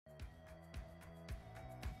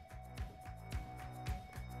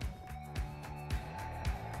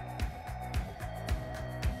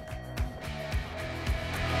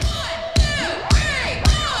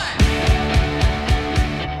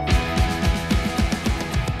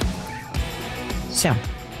So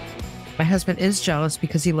my husband is jealous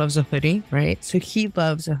because he loves a hoodie, right? So he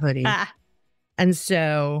loves a hoodie. And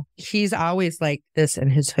so he's always like this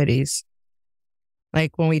in his hoodies.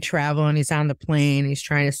 Like when we travel and he's on the plane, he's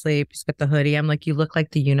trying to sleep, he's got the hoodie. I'm like, you look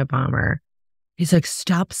like the Unabomber. He's like,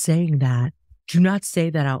 stop saying that. Do not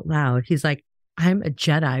say that out loud. He's like, I'm a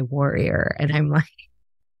Jedi warrior. And I'm like,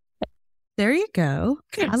 there you go.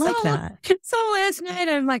 I like that. So last night,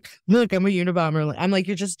 I'm like, look, I'm a Unabomber. I'm like,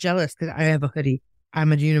 you're just jealous because I have a hoodie.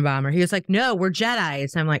 I'm a Unabomber. He was like, no, we're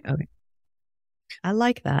Jedis. I'm like, okay. I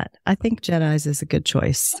like that. I think Jedis is a good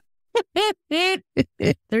choice.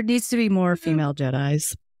 There needs to be more female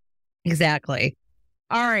Jedis. Exactly.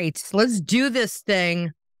 All right, let's do this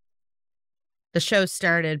thing. The show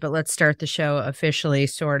started, but let's start the show officially,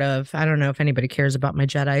 sort of. I don't know if anybody cares about my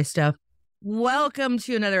Jedi stuff. Welcome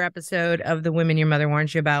to another episode of The Women Your Mother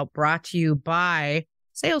Warns You About, brought to you by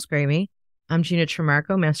Sales Gravy. I'm Gina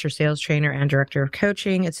Tremarco, Master Sales Trainer and Director of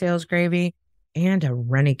Coaching at Sales Gravy, and a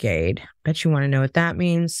renegade. Bet you want to know what that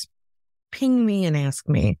means? Ping me and ask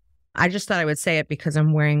me. I just thought I would say it because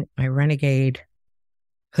I'm wearing my renegade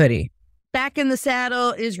hoodie. Back in the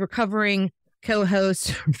saddle is recovering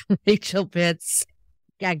co-host Rachel Pitts.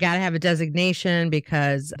 I got to have a designation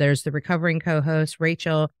because there's the recovering co-host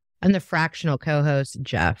Rachel and the fractional co-host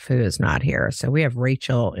Jeff, who is not here. So we have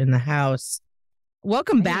Rachel in the house.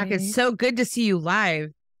 Welcome back. It's so good to see you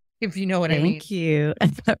live, if you know what I mean. Thank you.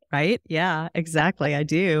 Right? Yeah, exactly. I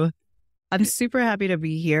do. I'm super happy to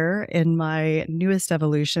be here in my newest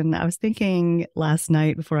evolution. I was thinking last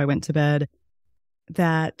night before I went to bed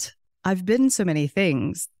that I've been so many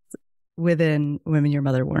things within Women Your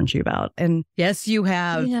Mother Warns You About. And yes, you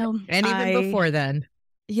have. You know, and even before then.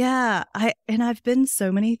 Yeah. I've been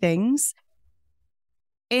so many things.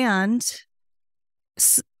 And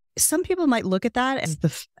some people might look at that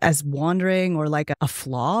as wandering or like a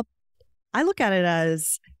flaw. I look at it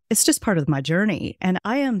as it's just part of my journey. And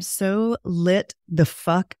I am so lit the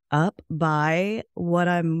fuck up by what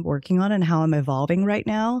I'm working on and how I'm evolving right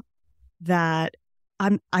now that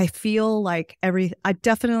I feel like I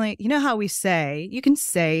definitely, you know how we say, you can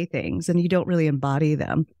say things and you don't really embody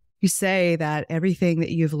them. You say that everything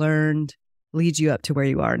that you've learned leads you up to where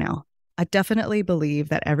you are now. I definitely believe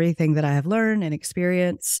that everything that I have learned and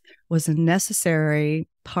experienced was a necessary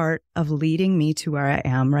part of leading me to where I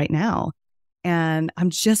am right now. And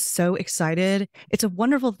I'm just so excited. It's a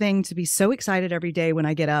wonderful thing to be so excited every day when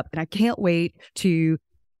I get up, and I can't wait to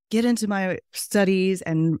get into my studies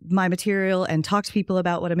and my material and talk to people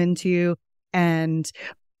about what I'm into. And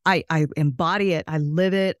I embody it. I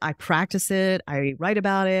live it. I practice it. I write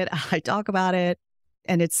about it. I talk about it.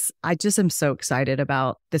 And I just am so excited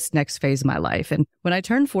about this next phase of my life. And when I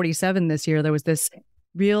turned 47 this year, there was this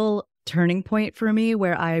real turning point for me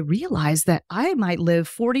where I realized that I might live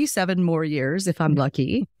 47 more years if I'm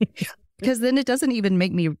lucky, because then it doesn't even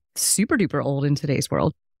make me super duper old in today's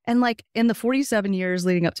world. And like in the 47 years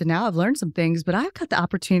leading up to now, I've learned some things, but I've got the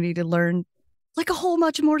opportunity to learn like a whole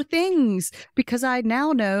bunch more things because I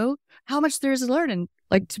now know how much there is to learn. And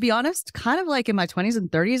like, to be honest, kind of like in my 20s and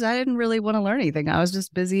 30s, I didn't really want to learn anything. I was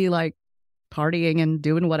just busy like partying and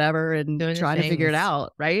doing whatever and trying to figure it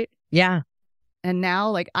out. Right. Yeah. And now,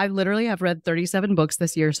 like, I literally have read 37 books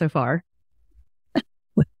this year so far.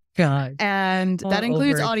 God. And that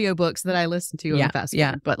includes audiobooks that I listen to on the fast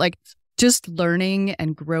forward. But like just learning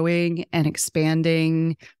and growing and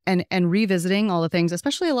expanding and revisiting all the things,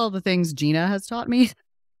 especially a lot of the things Gina has taught me,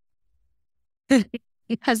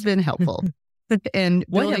 has been helpful in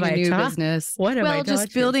building a new business.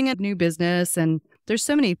 Just building a new business. And there's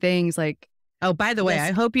so many things like, oh, by the way,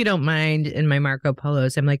 I hope you don't mind in my Marco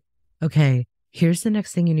Polos. I'm like, okay, here's the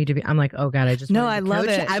next thing you need to be. I'm like, oh God, I love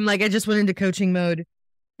it. I'm like, I just went into coaching mode.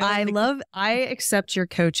 I accept your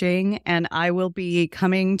coaching and I will be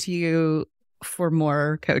coming to you for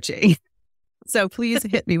more coaching. So please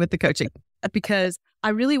hit me with the coaching because I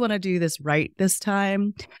really want to do this right this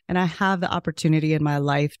time. And I have the opportunity in my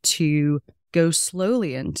life to go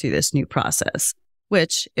slowly into this new process,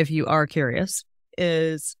 which, if you are curious,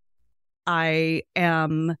 is I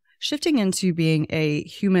am shifting into being a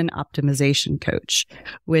human optimization coach,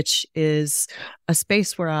 which is a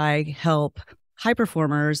space where I help high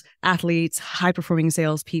performers, athletes, high performing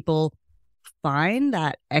salespeople find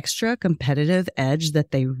that extra competitive edge that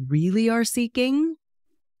they really are seeking.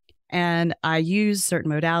 And I use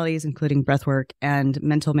certain modalities, including breathwork and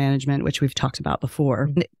mental management, which we've talked about before.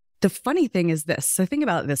 The funny thing is this. So think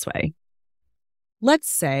about it this way. Let's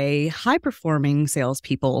say high performing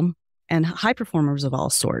salespeople and high performers of all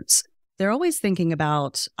sorts, they're always thinking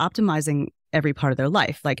about optimizing every part of their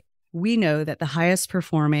life. Like, we know that the highest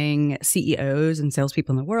performing CEOs and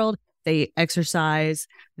salespeople in the world, They exercise,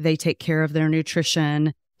 they take care of their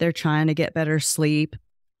nutrition, they're trying to get better sleep,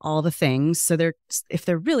 all the things. So if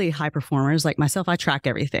they're really high performers like myself, I track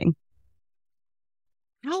everything.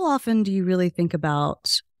 How often do you really think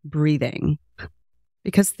about breathing?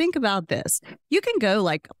 Because think about this. You can go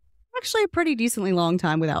like actually a pretty decently long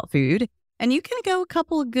time without food, and you can go a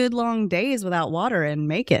couple of good long days without water and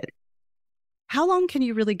make it. How long can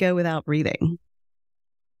you really go without breathing?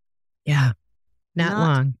 Yeah, not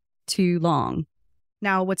long. Too long.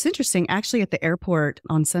 Now, what's interesting, actually at the airport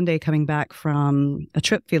on Sunday coming back from a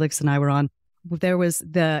trip Felix and I were on, there was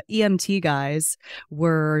the EMT guys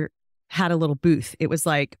had a little booth. It was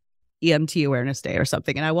like EMT Awareness Day or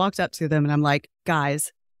something. And I walked up to them and I'm like,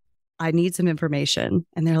 guys, I need some information.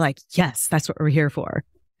 And they're like, yes, that's what we're here for.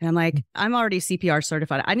 And I'm like, I'm already CPR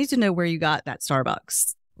certified. I need to know where you got that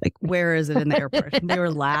Starbucks. Like, where is it in the airport? And they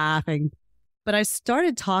were laughing. But I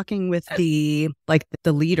started talking with the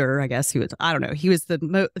leader, I guess, I don't know, he was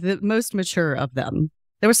the most mature of them.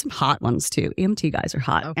 There were some hot ones too. EMT guys are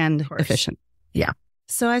hot and efficient. Yeah.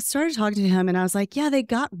 So I started talking to him and I was like, yeah, they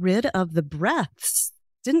got rid of the breaths,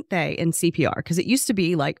 didn't they, in CPR? Because it used to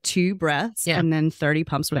be like 2 breaths and then 30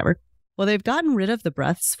 pumps, whatever. Well, they've gotten rid of the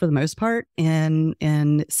breaths for the most part in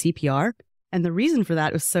CPR. And the reason for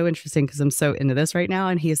that was so interesting because I'm so into this right now.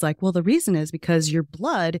 And he's like, well, the reason is because your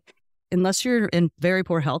blood, unless you're in very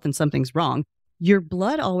poor health and something's wrong, your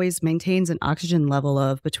blood always maintains an oxygen level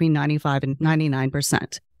of between 95 and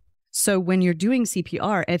 99%. So when you're doing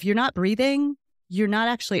CPR, if you're not breathing, you're not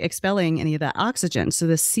actually expelling any of that oxygen. So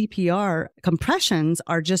the CPR compressions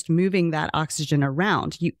are just moving that oxygen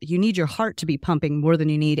around. You need your heart to be pumping more than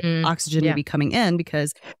you need oxygen to be coming in,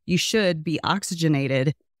 because you should be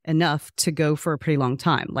oxygenated enough to go for a pretty long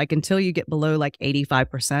time. Like until you get below like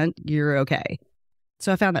 85%, you're okay.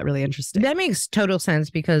 So I found that really interesting. That makes total sense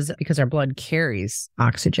because our blood carries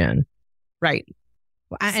oxygen. Right.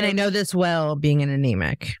 And I know this well, being an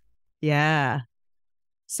anemic. Yeah.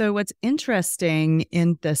 So what's interesting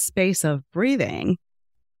in the space of breathing,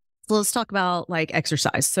 so let's talk about like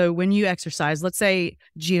exercise. So when you exercise, let's say,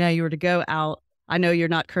 Gina, you were to go out. I know you're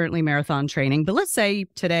not currently marathon training, but let's say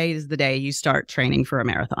today is the day you start training for a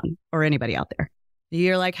marathon, or anybody out there.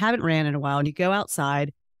 You're like, haven't ran in a while, and you go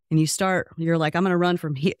outside and you're like, I'm going to run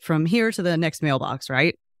from here to the next mailbox,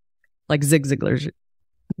 right? Like Zig Ziglar's.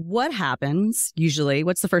 What happens usually?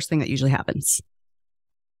 What's the first thing that usually happens?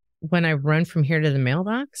 When I run from here to the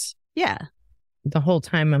mailbox? Yeah. The whole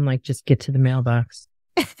time I'm like, just get to the mailbox.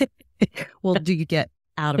 Well, do you get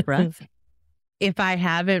out of breath? If I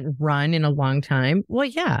haven't run in a long time, well,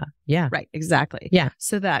 yeah. Right, exactly. Yeah.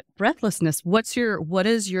 So that breathlessness, what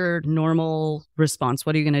is your normal response?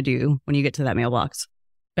 What are you going to do when you get to that mailbox?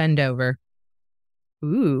 Bend over.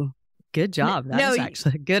 Ooh, good job. That is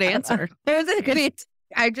actually a good answer. It was a good answer.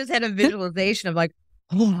 I just had a visualization of like,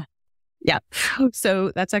 oh. Yeah.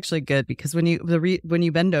 So that's actually good because when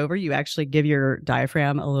you bend over, you actually give your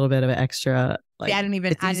diaphragm a little bit of an extra. Like, I didn't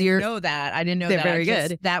know that. I didn't know that. Very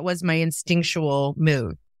good. That was my instinctual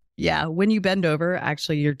move. Yeah. When you bend over,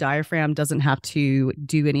 actually, your diaphragm doesn't have to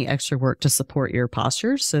do any extra work to support your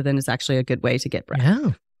posture. So then it's actually a good way to get breath.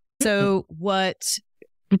 Yeah. So what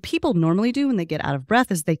people normally do when they get out of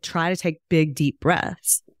breath is they try to take big, deep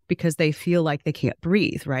breaths because they feel like they can't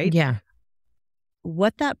breathe, right? Yeah.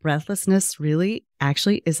 What that breathlessness really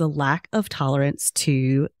actually is a lack of tolerance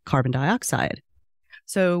to carbon dioxide.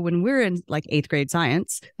 So when we're in like 8th grade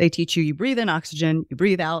science, they teach you breathe in oxygen, you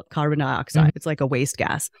breathe out carbon dioxide. Mm-hmm. It's like a waste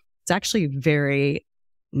gas. It's actually very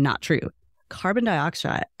not true. Carbon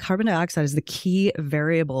dioxide is the key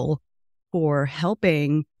variable for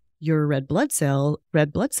helping your red blood cells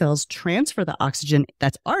transfer the oxygen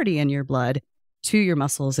that's already in your blood to your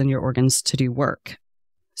muscles and your organs to do work.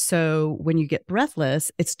 So when you get breathless,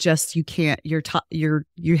 it's just you're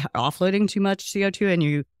offloading too much CO2 and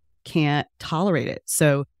you can't tolerate it.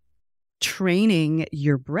 So training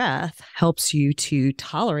your breath helps you to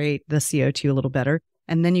tolerate the CO2 a little better.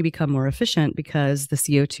 And then you become more efficient because the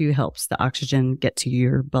CO2 helps the oxygen get to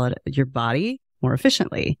your body more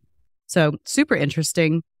efficiently. So super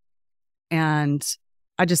interesting. And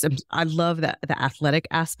I love that the athletic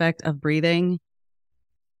aspect of breathing.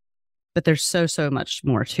 But there's so much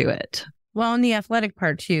more to it. Well, and the athletic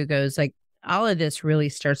part too goes like all of this really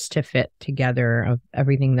starts to fit together of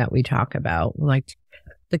everything that we talk about. Like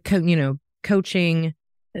the coaching,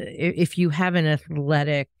 if you have an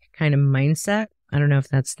athletic kind of mindset, I don't know if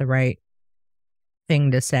that's the right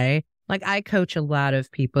thing to say. Like I coach a lot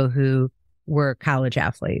of people who were college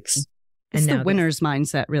athletes It's the winner's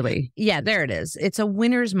mindset, really. Yeah, there it is. It's a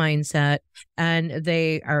winner's mindset. And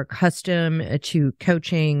they are accustomed to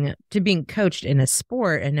coaching, to being coached in a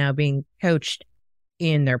sport and now being coached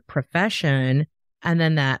in their profession. And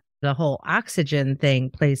then the whole oxygen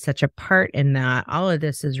thing plays such a part in that. All of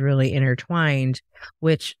this is really intertwined,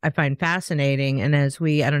 which I find fascinating. And I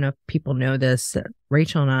don't know if people know this,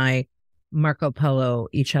 Rachel and I Marco Polo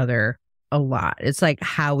each other a lot. It's like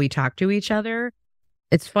how we talk to each other.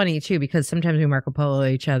 It's funny too, because sometimes we Marco Polo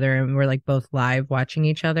each other and we're like both live watching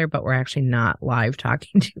each other, but we're actually not live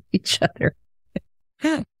talking to each other.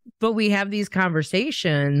 But we have these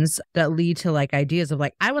conversations that lead to like ideas of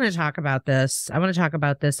like, I want to talk about this. I want to talk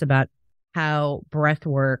about this, about how breath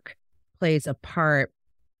work plays a part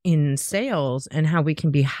in sales and how we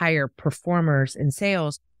can be higher performers in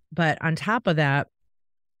sales. But on top of that,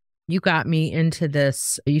 you got me into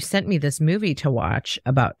this. You sent me this movie to watch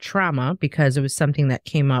about trauma because it was something that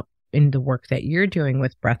came up in the work that you're doing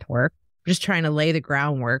with breath work. Just trying to lay the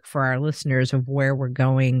groundwork for our listeners of where we're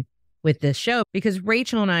going with this show, because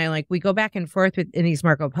Rachel and I, like, we go back and forth in these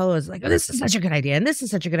Marco Polos, like, oh, this is such a good idea. And this is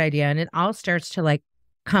such a good idea. And it all starts to like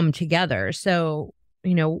come together. So,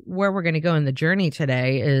 where we're going to go in the journey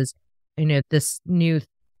today is, this new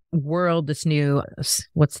world, this new,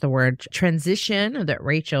 what's the word, transition that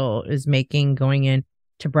Rachel is making going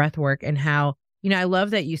into breath work, and how, I love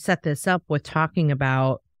that you set this up with talking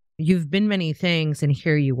about you've been many things and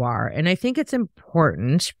here you are. And I think it's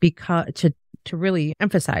important because to really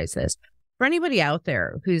emphasize this for anybody out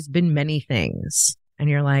there who's been many things. And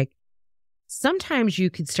you're like, sometimes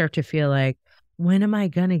you could start to feel like, when am I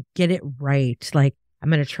going to get it right? Like,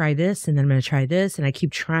 I'm going to try this and then I'm going to try this. And I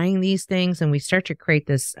keep trying these things. And we start to create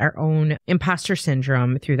our own imposter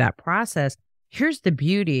syndrome through that process. Here's the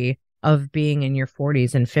beauty of being in your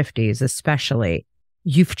 40s and 50s, especially.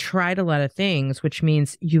 You've tried a lot of things, which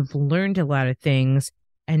means you've learned a lot of things.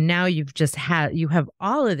 And now you have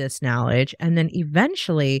all of this knowledge. And then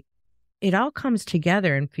eventually it all comes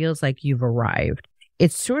together and feels like you've arrived.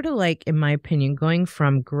 It's sort of like, in my opinion, going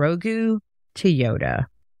from Grogu to Yoda,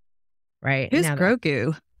 right? Who's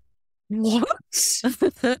Grogu? What?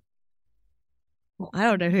 I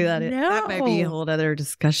don't know who that is. No. That might be a whole other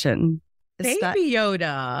discussion. Baby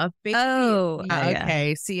Yoda. Okay.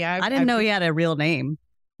 Yeah. See, I didn't know he had a real name.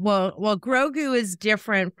 Well, Grogu is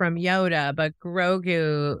different from Yoda, but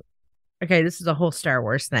Grogu. Okay, this is a whole Star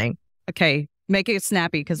Wars thing. Okay, make it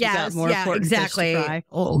snappy because we got more important exactly. Dish to fry.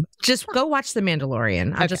 Oh, just go watch The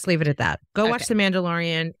Mandalorian. I'll just leave it at that. Go watch The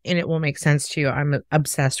Mandalorian, and it will make sense to you. I'm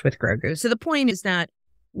obsessed with Grogu. So the point is that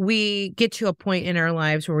we get to a point in our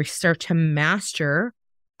lives where we start to master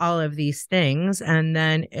all of these things, and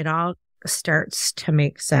then it all starts to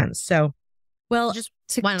make sense. So, well, just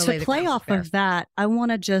to play off of that, I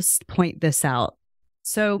want to just point this out.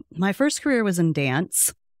 So my first career was in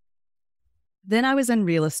dance. Then I was in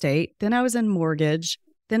real estate. Then I was in mortgage.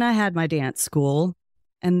 Then I had my dance school.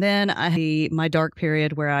 And then my dark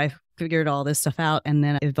period where I figured all this stuff out and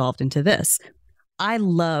then evolved into this. I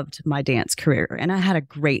loved my dance career and I had a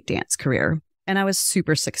great dance career. And I was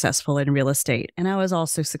super successful in real estate. And I was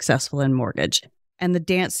also successful in mortgage. And the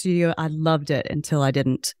dance studio, I loved it until I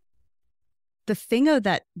didn't. The thing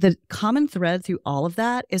the common thread through all of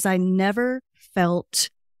that is I never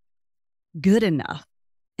felt good enough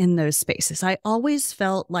in those spaces. I always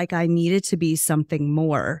felt like I needed to be something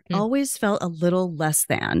more. Always felt a little less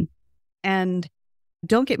than. And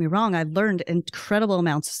don't get me wrong, I learned incredible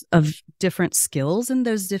amounts of different skills in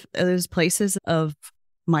those places of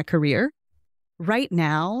my career. Right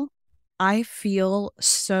now, I feel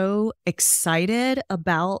so excited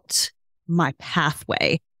about my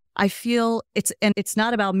pathway. I feel it's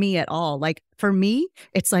not about me at all. Like for me,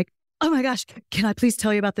 it's like, oh my gosh, can I please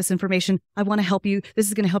tell you about this information? I want to help you. This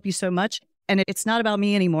is going to help you so much. And it's not about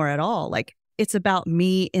me anymore at all. Like it's about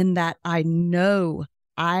me in that I know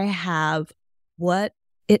I have what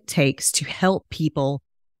it takes to help people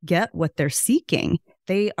get what they're seeking.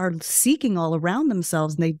 They are seeking all around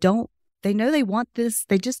themselves and they know they want this.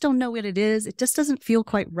 They just don't know what it is. It just doesn't feel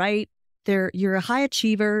quite right. You're a high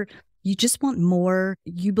achiever. You just want more.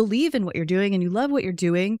 You believe in what you're doing and you love what you're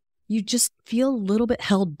doing. You just feel a little bit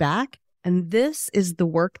held back. And this is the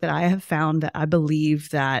work that I have found that I believe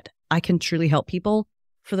that I can truly help people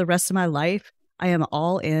for the rest of my life. I am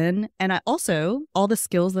all in. And all the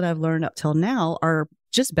skills that I've learned up till now are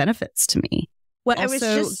just benefits to me. Well,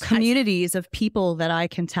 also communities of people that I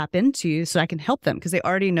can tap into so I can help them because they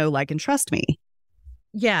already know, like, and trust me.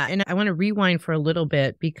 Yeah. And I want to rewind for a little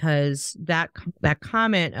bit because that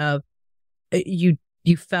comment of you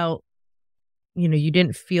felt you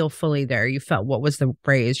didn't feel fully there. You felt, what was the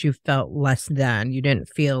phrase? You felt less than. You didn't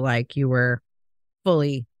feel like you were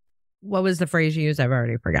fully, what was the phrase you used? I've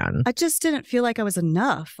already forgotten. I just didn't feel like I was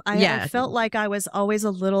enough. I felt like I was always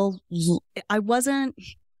a little,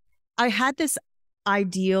 I had this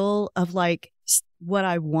ideal of like what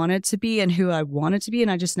I wanted to be and who I wanted to be. And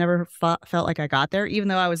I just never felt like I got there, even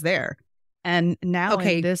though I was there. And now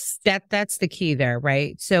that's the key there,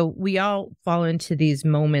 right? So we all fall into these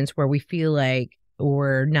moments where we feel like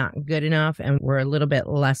we're not good enough and we're a little bit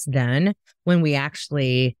less than, when we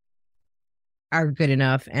actually are good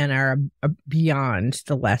enough and are beyond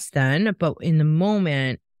the less than. But in the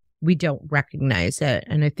moment, we don't recognize it.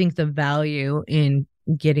 And I think the value in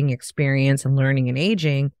getting experience and learning and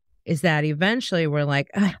aging is that eventually we're like,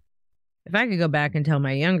 if I could go back and tell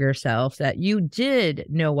my younger self that you did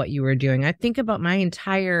know what you were doing. I think about my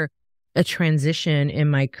entire transition in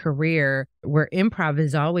my career, where improv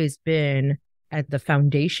has always been at the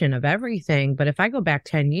foundation of everything. But if I go back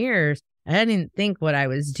 10 years, I didn't think what I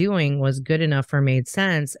was doing was good enough or made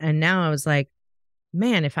sense. And now I was like,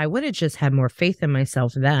 man, if I would have just had more faith in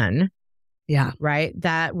myself then, yeah, right,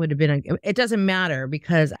 that would have been, it doesn't matter,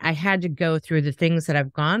 because I had to go through the things that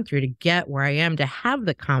I've gone through to get where I am, to have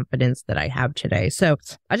the confidence that I have today. So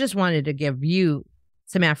I just wanted to give you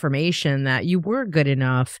some affirmation that you were good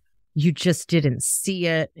enough. You just didn't see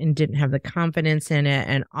it and didn't have the confidence in it.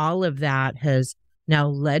 And all of that has now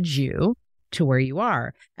led you to where you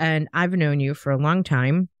are. And I've known you for a long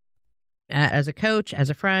time, as a coach, as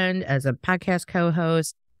a friend, as a podcast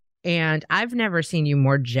co-host. And I've never seen you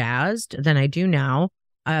more jazzed than I do now.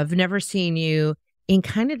 I've never seen you in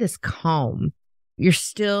kind of this calm. You're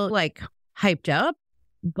still like hyped up,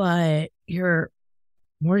 but you're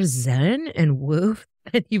more zen and woo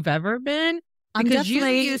than you've ever been. Because you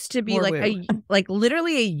used to be like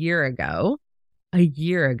literally a year ago,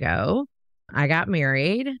 I got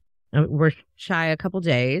married. We're shy a couple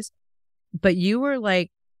days, but you were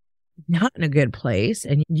like not in a good place.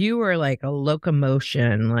 And you were like a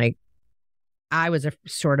locomotion. Like, I was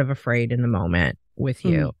sort of afraid in the moment with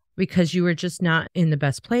you because you were just not in the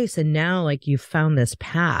best place. And now like you found this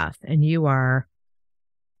path and you are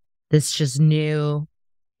this just new,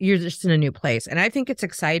 you're just in a new place. And I think it's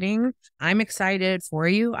exciting. I'm excited for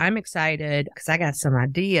you. I'm excited because I got some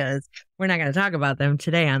ideas. We're not going to talk about them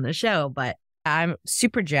today on the show, but I'm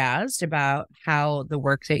super jazzed about how the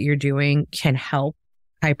work that you're doing can help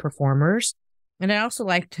high performers. And I also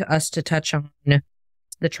like us to touch on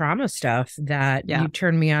the trauma stuff that you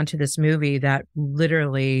turned me on to this movie that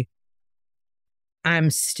literally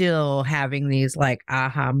I'm still having these like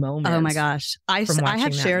aha moments. Oh my gosh. I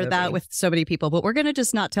have shared that with so many people, but we're going to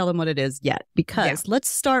just not tell them what it is yet, because let's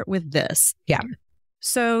start with this. Yeah.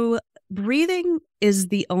 So breathing is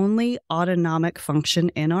the only autonomic function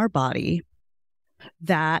in our body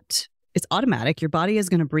that it's automatic. Your body is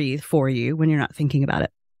going to breathe for you when you're not thinking about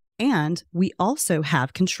it. And we also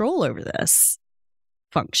have control over this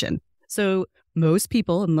function. So most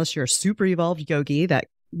people, unless you're a super evolved yogi,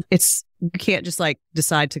 you can't just like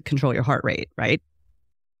decide to control your heart rate, right?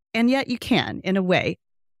 And yet you can, in a way.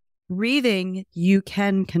 Breathing, you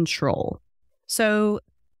can control. So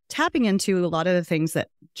tapping into a lot of the things that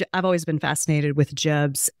I've always been fascinated with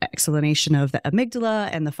Jeb's explanation of the amygdala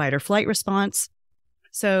and the fight or flight response.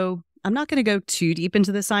 So I'm not going to go too deep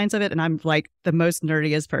into the science of it. And I'm like the most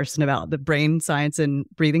nerdiest person about the brain science and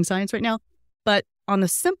breathing science right now. But on the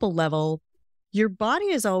simple level, your body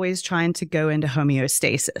is always trying to go into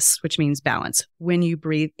homeostasis, which means balance. When you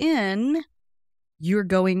breathe in, you're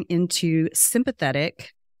going into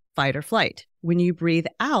sympathetic fight or flight. When you breathe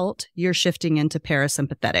out, you're shifting into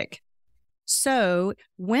parasympathetic. So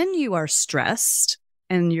when you are stressed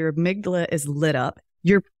and your amygdala is lit up,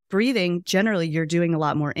 you're breathing, generally, you're doing a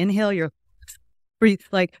lot more inhale. You're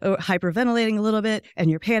hyperventilating a little bit,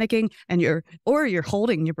 and you're panicking, and you're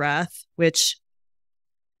holding your breath, which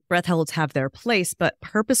breath holds have their place, but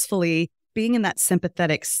purposefully being in that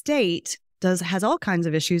sympathetic state has all kinds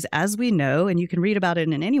of issues, as we know, and you can read about it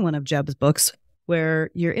in any one of Jeb's books, where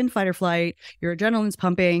you're in fight or flight, your adrenaline's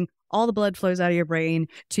pumping, all the blood flows out of your brain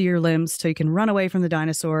to your limbs so you can run away from the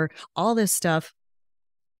dinosaur, all this stuff,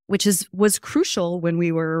 which was crucial when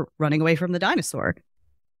we were running away from the dinosaur.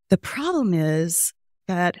 The problem is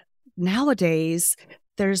that nowadays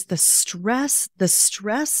there's the stress. The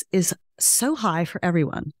stress is so high for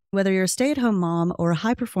everyone. Whether you're a stay-at-home mom or a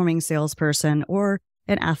high-performing salesperson or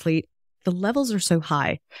an athlete, the levels are so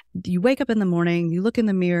high. You wake up in the morning, you look in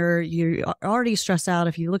the mirror, you're already stressed out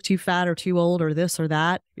if you look too fat or too old or this or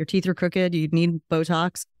that, your teeth are crooked, you need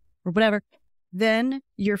Botox or whatever. Then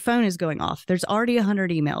your phone is going off. There's already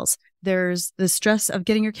 100 emails. There's the stress of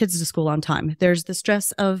getting your kids to school on time. There's the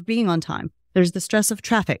stress of being on time. There's the stress of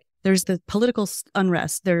traffic. There's the political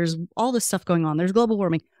unrest. There's all this stuff going on. There's global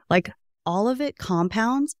warming. Like all of it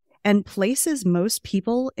compounds and places most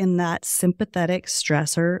people in that sympathetic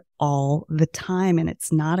stressor all the time. And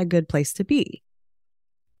it's not a good place to be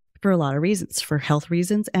for a lot of reasons, for health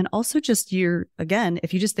reasons. And also just again,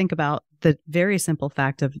 if you just think about the very simple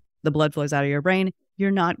fact of the blood flows out of your brain,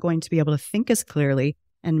 you're not going to be able to think as clearly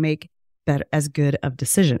and make as good of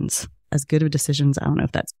decisions. As good of decisions. I don't know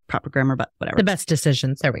if that's proper grammar, but whatever. The best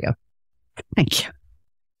decisions. There we go. Thank you.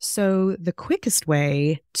 So the quickest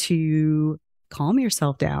way to calm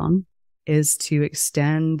yourself down is to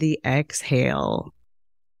extend the exhale.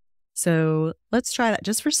 So let's try that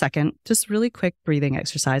just for a second. Just really quick breathing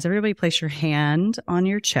exercise. Everybody place your hand on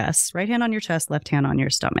your chest, right hand on your chest, left hand on your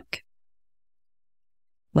stomach.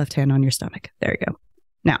 Left hand on your stomach. There you go.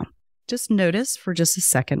 Now, just notice for just a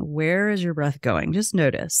second, where is your breath going? Just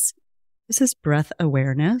notice. This is breath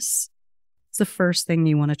awareness. It's the first thing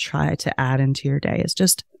you want to try to add into your day is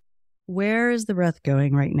just, where is the breath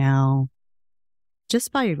going right now?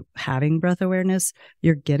 Just by having breath awareness,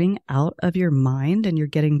 you're getting out of your mind and you're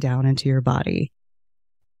getting down into your body.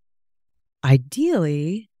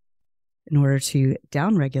 Ideally, in order to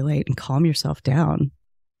downregulate and calm yourself down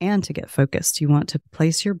and to get focused, you want to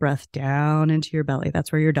place your breath down into your belly.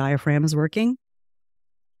 That's where your diaphragm is working.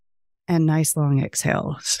 And nice long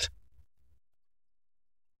exhales.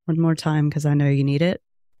 One more time, because I know you need it.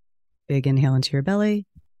 Big inhale into your belly.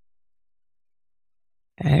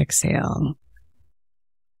 Exhale.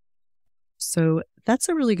 So that's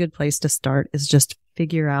a really good place to start, is just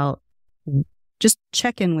just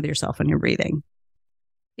check in with yourself on your breathing.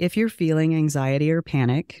 If you're feeling anxiety or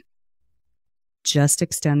panic, just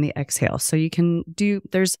extend the exhale. So you can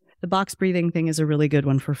there's the box breathing thing is a really good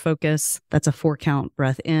one for focus. That's a 4-count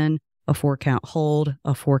breath in, a 4-count hold,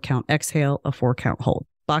 a 4-count exhale, a 4-count hold.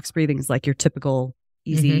 Box breathing is like your typical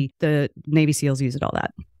easy, the Navy SEALs use it, all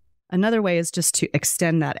that. Another way is just to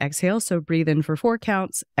extend that exhale. So breathe in for 4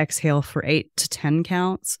 counts, exhale for 8 to 10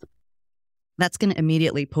 counts. That's going to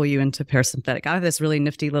immediately pull you into parasympathetic. I have this really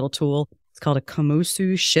nifty little tool. It's called a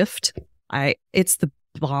Komosu shift. It's the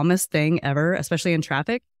bombest thing ever, especially in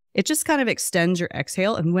traffic. It just kind of extends your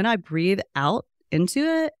exhale. And when I breathe out into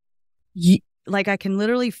it, I can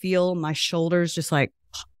literally feel my shoulders just like.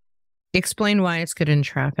 Explain why it's good in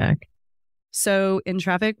traffic. So in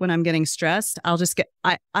traffic, when I'm getting stressed, I'll just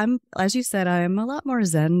I'm, as you said, I'm a lot more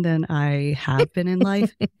zen than I have been in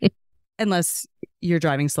life, unless you're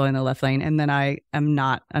driving slow in the left lane. And then I am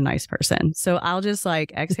not a nice person. So I'll just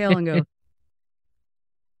like exhale and go,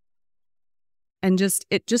 and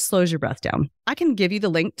it just slows your breath down. I can give you the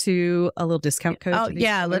link to a little discount code. Oh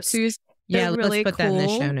yeah. Let's put that in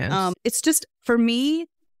the show notes. It's just, for me,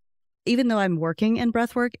 even though I'm working in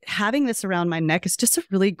breathwork, having this around my neck is just a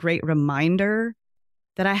really great reminder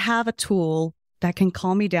that I have a tool that can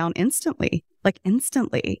calm me down instantly, like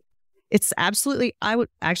instantly. It's absolutely, I would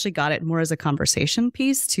actually got it more as a conversation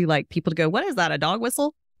piece to like people to go, what is that, a dog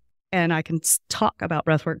whistle? And I can talk about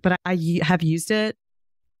breathwork, but I have used it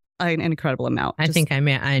an incredible amount. I think I'm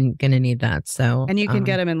going to need that. So, and you can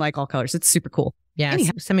get them in like all colors. It's super cool. Yeah,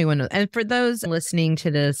 send me one. And for those listening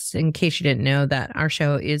to this, in case you didn't know, that our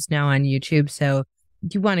show is now on YouTube. So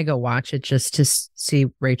you want to go watch it just to see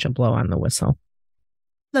Rachel blow on the whistle.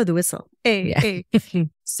 Blow the whistle. Hey.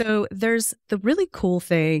 So there's the really cool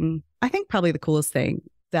thing, I think probably the coolest thing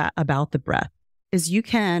about the breath is you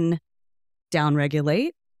can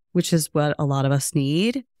downregulate, which is what a lot of us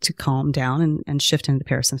need to calm down and shift into the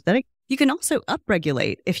parasympathetic. You can also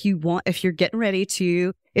upregulate if you're getting ready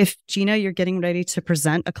to, if Gina, you're getting ready to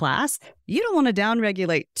present a class, you don't want to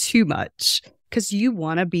downregulate too much because you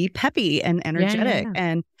want to be peppy and energetic. Yeah.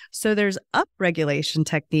 And so there's upregulation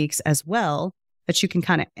techniques as well that you can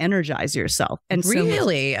kind of energize yourself. And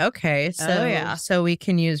really? Okay. So, so we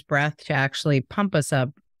can use breath to actually pump us up,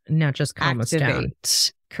 not just calm us down.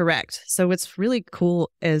 Correct. So what's really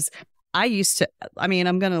cool is I'm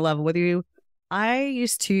going to level with you. I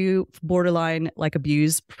used to borderline like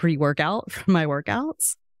abuse pre-workout for my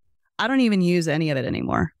workouts. I don't even use any of it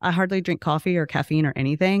anymore. I hardly drink coffee or caffeine or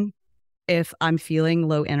anything. If I'm feeling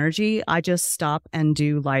low energy, I just stop and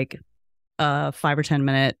do like a 5 or 10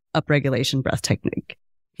 minute upregulation breath technique.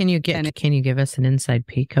 Can you give us an inside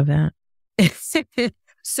peek of that?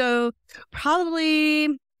 So probably,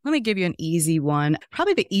 let me give you an easy one.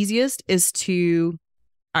 Probably the easiest is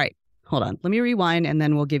all right, hold on. Let me rewind and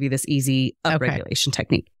then we'll give you this easy upregulation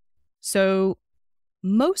technique. So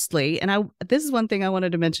mostly, and this is one thing I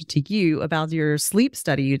wanted to mention to you about your sleep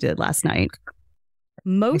study you did last night.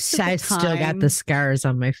 Most of the I time, still got the scars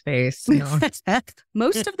on my face. No.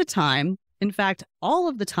 most of the time, in fact, all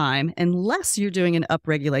of the time, unless you're doing an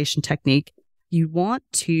upregulation technique, you want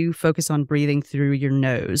to focus on breathing through your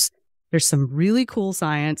nose. There's some really cool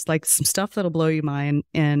science, like some stuff that'll blow your mind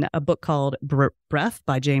in a book called Breath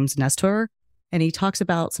by James Nestor. And he talks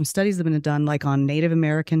about some studies that have been done like on Native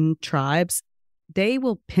American tribes. They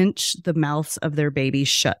will pinch the mouths of their babies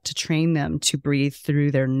shut to train them to breathe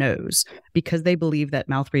through their nose because they believe that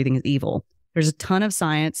mouth breathing is evil. There's a ton of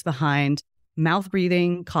science behind mouth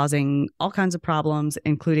breathing causing all kinds of problems,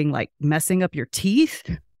 including like messing up your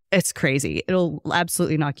teeth. It's crazy. It'll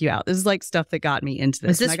absolutely knock you out. This is like stuff that got me into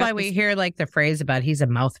this. Is this why we hear like the phrase about he's a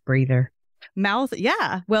mouth breather? Mouth,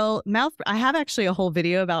 yeah. Well, I have actually a whole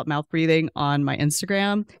video about mouth breathing on my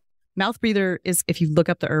Instagram. Mouth breather is, if you look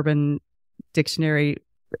up the Urban Dictionary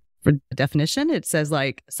for the definition, it says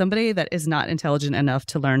like somebody that is not intelligent enough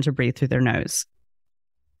to learn to breathe through their nose.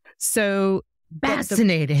 So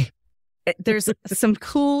fascinating. There's some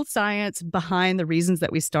cool science behind the reasons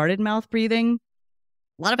that we started mouth breathing.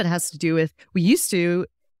 A lot of it has to do with, we used to,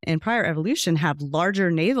 in prior evolution, have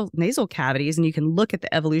larger nasal cavities, and you can look at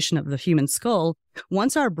the evolution of the human skull.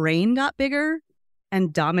 Once our brain got bigger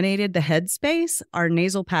and dominated the head space, our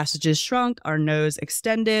nasal passages shrunk, our nose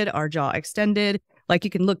extended, our jaw extended. Like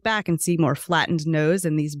you can look back and see more flattened nose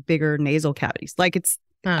and these bigger nasal cavities. Like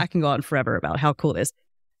I can go on forever about how cool it is.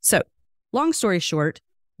 So long story short,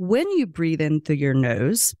 when you breathe in through your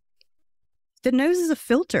nose, the nose is a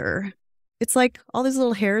filter. It's like all these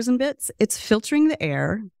little hairs and bits. It's filtering the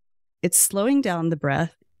air. It's slowing down the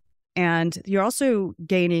breath. And you're also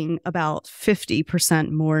gaining about 50%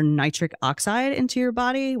 more nitric oxide into your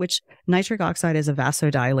body, which nitric oxide is a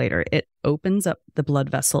vasodilator. It opens up the blood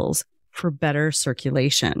vessels for better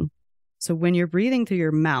circulation. So when you're breathing through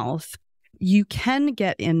your mouth, you can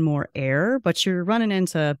get in more air, but you're running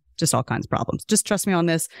into just all kinds of problems. Just trust me on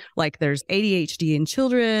this. Like there's ADHD in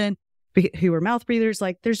children who are mouth breathers.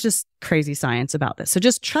 Like there's just crazy science about this. So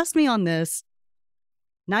just trust me on this.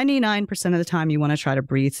 99% of the time you want to try to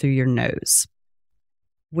breathe through your nose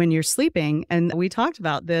when you're sleeping. And we talked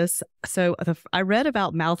about this. So I read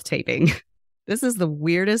about mouth taping. This is the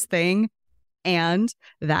weirdest thing. And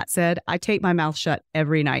that said, I tape my mouth shut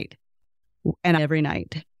every night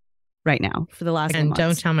right now for the last 10 months. And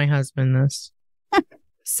don't tell my husband this.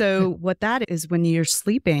 So what that is, when you're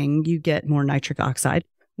sleeping, you get more nitric oxide.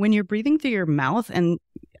 When you're breathing through your mouth, and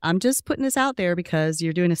I'm just putting this out there because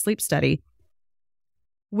you're doing a sleep study,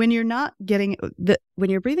 when you're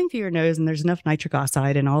breathing through your nose and there's enough nitric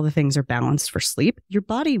oxide and all the things are balanced for sleep, your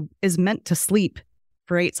body is meant to sleep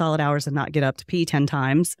for 8 solid hours and not get up to pee 10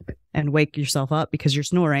 times and wake yourself up because you're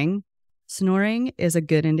snoring. Snoring is a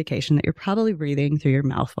good indication that you're probably breathing through your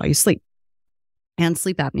mouth while you sleep. And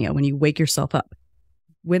sleep apnea, when you wake yourself up.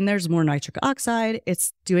 When there's more nitric oxide,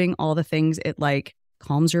 it's doing all the things. It like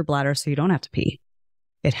calms your bladder so you don't have to pee.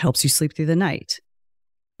 It helps you sleep through the night.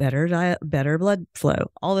 Better blood flow,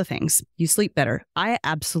 all the things. You sleep better. I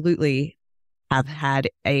absolutely have had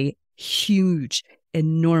a huge,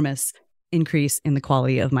 enormous increase in the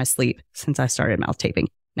quality of my sleep since I started mouth taping.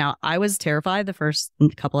 Now, I was terrified the first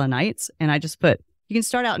couple of nights, and you can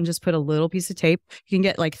start out and just put a little piece of tape. You can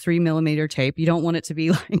get like 3mm tape. You don't want it to be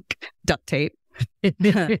like duct tape.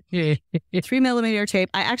 3mm tape.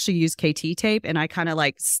 I actually use KT tape, and I kind of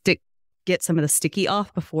like get some of the sticky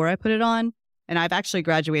off before I put it on. And I've actually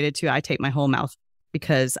graduated to, I tape my whole mouth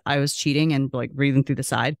because I was cheating and like breathing through the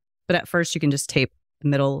side. But at first you can just tape the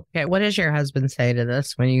middle. Okay, what does your husband say to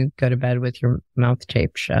this when you go to bed with your mouth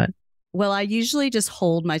taped shut? Well, I usually just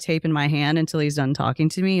hold my tape in my hand until he's done talking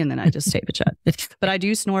to me, and then I just tape it shut. But I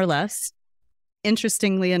do snore less.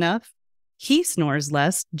 Interestingly enough, he snores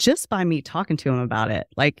less just by me talking to him about it.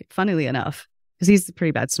 Like, funnily enough, because he's a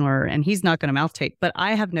pretty bad snorer and he's not going to mouth tape. But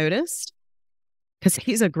I have noticed, because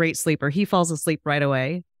he's a great sleeper, he falls asleep right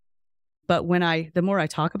away. But the more I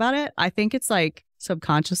talk about it, I think it's like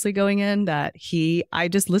subconsciously going in that I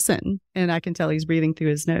just listen and I can tell he's breathing through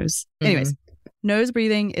his nose. Mm-hmm. Anyways, nose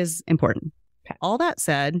breathing is important. All that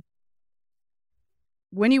said,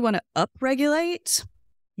 when you want to upregulate,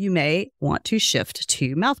 you may want to shift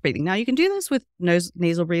to mouth breathing. Now, you can do this with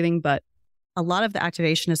nasal breathing, but a lot of the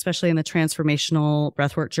activation, especially in the transformational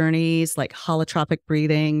breathwork journeys, like holotropic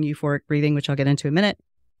breathing, euphoric breathing, which I'll get into in a minute,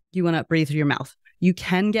 you want to breathe through your mouth. You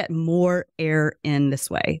can get more air in this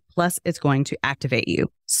way. Plus, it's going to activate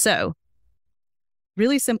you. So,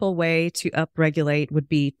 really simple way to upregulate would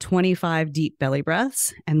be 25 deep belly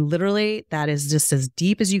breaths. And literally, that is just as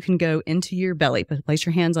deep as you can go into your belly. But place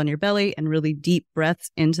your hands on your belly and really deep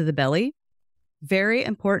breaths into the belly. Very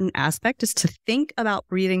important aspect is to think about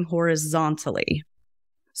breathing horizontally.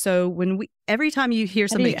 So every time you hear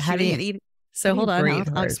somebody hold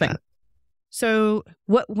on, I'll explain. So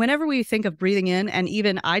whenever we think of breathing in, and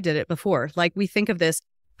even I did it before, like we think of this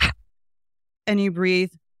and you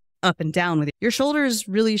breathe up and down with it. Your shoulders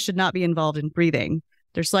really should not be involved in breathing.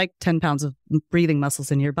 There's like 10 pounds of breathing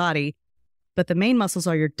muscles in your body, but the main muscles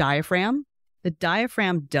are your diaphragm. The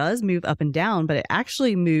diaphragm does move up and down, but it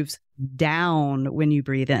actually moves down when you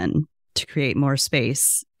breathe in to create more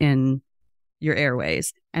space in your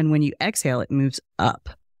airways. And when you exhale, it moves up.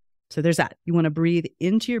 So there's that. You want to breathe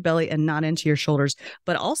into your belly and not into your shoulders.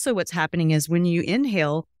 But also what's happening is when you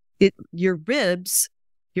inhale, your ribs,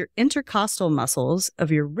 your intercostal muscles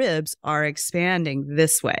of your ribs are expanding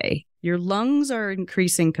this way. Your lungs are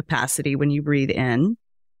increasing capacity when you breathe in,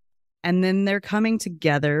 and then they're coming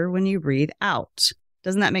together when you breathe out.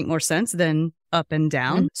 Doesn't that make more sense than up and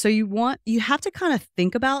down? Mm-hmm. So you have to kind of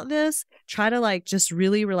think about this, try to like just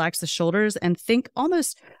really relax the shoulders and think,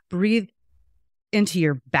 almost breathe into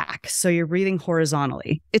your back. So you're breathing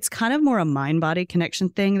horizontally. It's kind of more a mind-body connection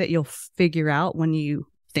thing that you'll figure out when you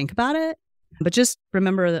think about it. But just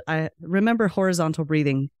remember horizontal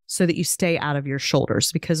breathing so that you stay out of your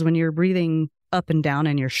shoulders, because when you're breathing up and down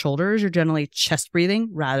in your shoulders, you're generally chest breathing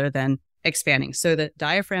rather than expanding. So the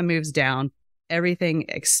diaphragm moves down, everything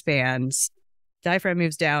expands. Diaphragm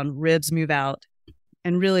moves down, ribs move out.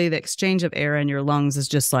 And really the exchange of air in your lungs is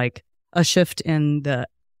just like a shift in the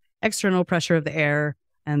external pressure of the air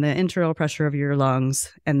and the internal pressure of your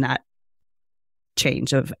lungs, and that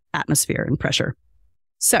change of atmosphere and pressure.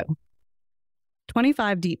 So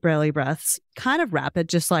 25 deep belly breaths, kind of rapid,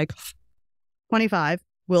 just like 25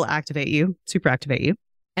 will activate you, super activate you.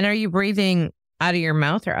 And are you breathing out of your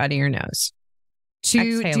mouth or out of your nose?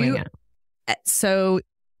 So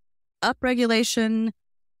upregulation,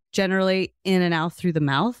 generally in and out through the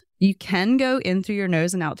mouth. You can go in through your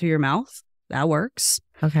nose and out through your mouth. That works.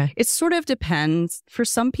 Okay. It sort of depends. For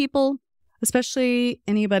some people, especially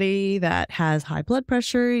anybody that has high blood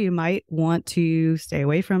pressure, you might want to stay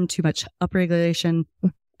away from too much upregulation,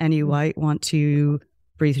 and you might want to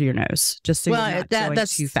breathe through your nose just so you're not going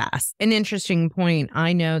too fast. An interesting point.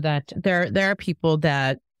 I know that there are people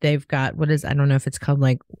that they've got I don't know if it's called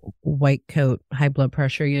like white coat high blood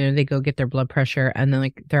pressure. You know, they go get their blood pressure and then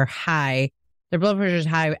like they're high. Their blood pressure is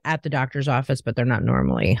high at the doctor's office, but they're not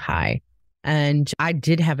normally high. And I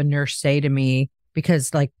did have a nurse say to me,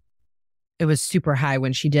 because like it was super high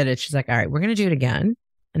when she did it, she's like, all right, we're going to do it again.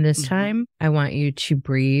 And this time I want you to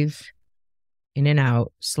breathe in and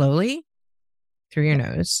out slowly through your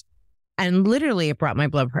nose. And literally it brought my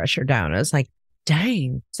blood pressure down. I was like,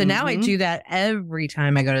 dang. So now I do that every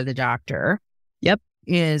time I go to the doctor. Yep.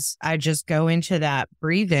 Is I just go into that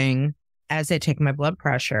breathing as they take my blood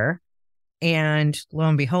pressure, and lo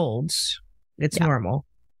and behold, it's normal.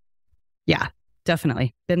 Yeah,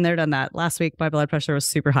 definitely. Been there, done that. Last week, my blood pressure was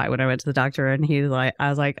super high when I went to the doctor, and I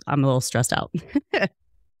was like, I'm a little stressed out.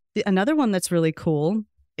 Another one that's really cool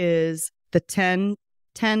is the 10,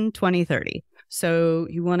 20, 30. So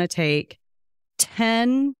you want to take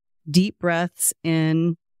 10 deep breaths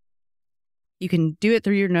in. You can do it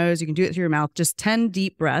through your nose. You can do it through your mouth. Just 10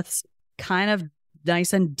 deep breaths, kind of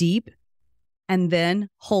nice and deep, and then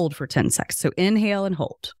hold for 10 seconds. So inhale and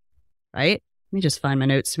hold, right? Let me just find my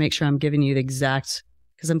notes to make sure I'm giving you the exact,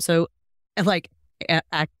 because I'm so like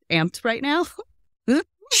amped right now. I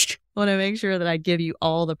want to make sure that I give you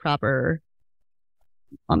all the proper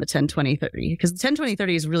on the 10, 20, 30, because the 10, 20,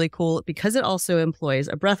 30 is really cool because it also employs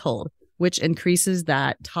a breath hold, which increases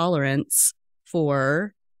that tolerance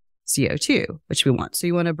for CO2, which we want. So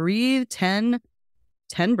you want to breathe 10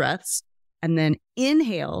 breaths and then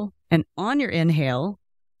inhale. And on your inhale,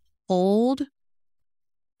 hold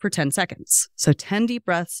for 10 seconds. So 10 deep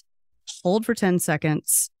breaths, hold for 10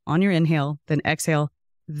 seconds on your inhale, then exhale,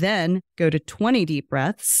 then go to 20 deep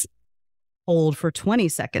breaths, hold for 20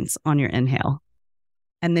 seconds on your inhale.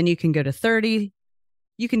 And then you can go to 30.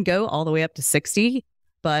 You can go all the way up to 60.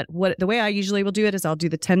 But the way I usually will do it is I'll do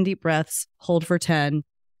the 10 deep breaths, hold for 10,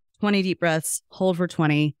 20 deep breaths, hold for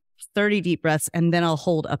 20, 30 deep breaths, and then I'll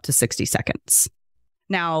hold up to 60 seconds.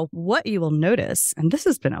 Now, what you will notice, and this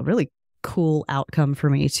has been a really cool outcome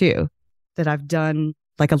for me too, that I've done,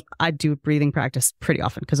 I do breathing practice pretty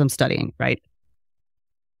often because I'm studying, right?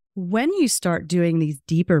 When you start doing these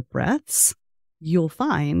deeper breaths, you'll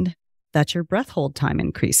find that your breath hold time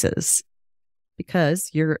increases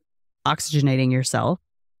because you're oxygenating yourself,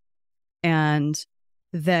 and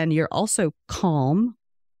then you're also calm,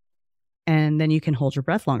 and then you can hold your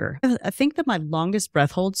breath longer. I think that my longest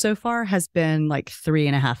breath hold so far has been like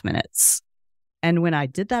 3.5 minutes. And when I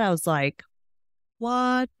did that, I was like,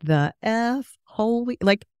 what the F? Holy,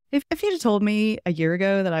 like If you'd have told me a year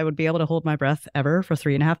ago that I would be able to hold my breath ever for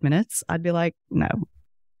 3.5 minutes, I'd be like, no.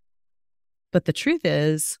 But the truth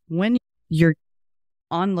is, when you're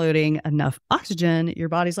unloading enough oxygen, your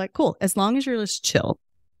body's like, cool, as long as you're just chill.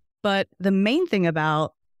 But the main thing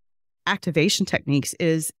about activation techniques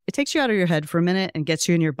is it takes you out of your head for a minute and gets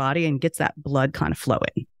you in your body and gets that blood kind of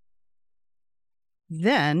flowing.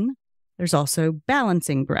 Then there's also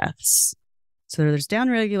balancing breaths. So there's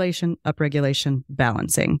downregulation, upregulation,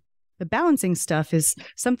 balancing. The balancing stuff is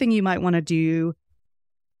something you might want to do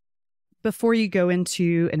before you go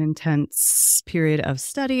into an intense period of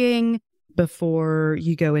studying, before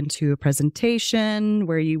you go into a presentation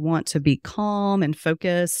where you want to be calm and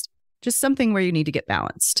focused, just something where you need to get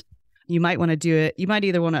balanced. You might want to do it. You might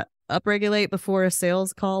either want to upregulate before a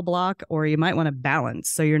sales call block, or you might want to balance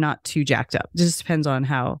so you're not too jacked up. It just depends on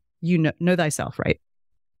how you know thyself, right?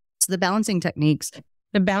 So the balancing techniques.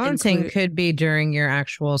 The balancing could be during your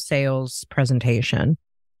actual sales presentation.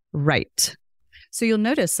 Right. So you'll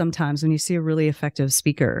notice sometimes when you see a really effective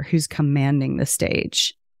speaker who's commanding the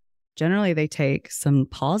stage, generally they take some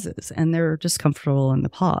pauses and they're just comfortable in the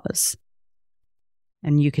pause.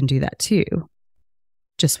 And you can do that too,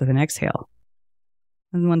 just with an exhale.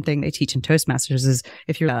 And one thing they teach in Toastmasters is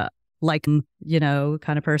if you're a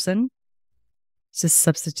kind of person, just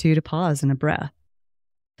substitute a pause and a breath.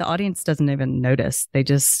 The audience doesn't even notice.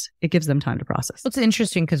 It gives them time to process. Well, it's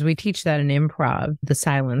interesting because we teach that in improv, the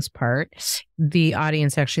silence part. The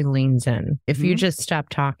audience actually leans in. If you just stop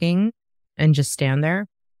talking and just stand there,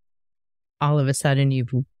 all of a sudden you've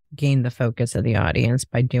gained the focus of the audience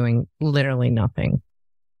by doing literally nothing.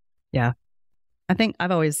 Yeah. I think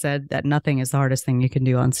I've always said that nothing is the hardest thing you can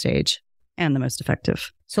do on stage and the most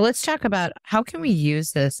effective. So let's talk about how can we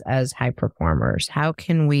use this as high performers?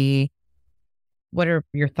 What are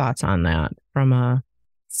your thoughts on that from a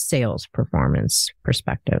sales performance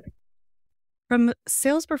perspective? From a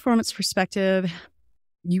sales performance perspective,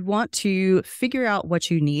 you want to figure out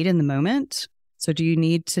what you need in the moment. So do you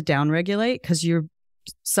need to downregulate because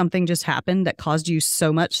something just happened that caused you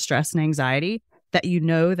so much stress and anxiety that you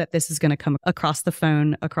know that this is going to come across the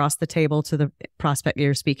phone, across the table to the prospect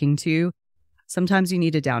you're speaking to? Sometimes you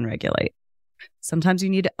need to downregulate. Sometimes you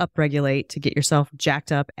need to upregulate to get yourself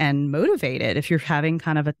jacked up and motivated. If you're having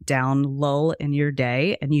kind of a down lull in your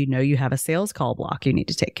day and you know you have a sales call block you need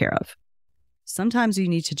to take care of. Sometimes you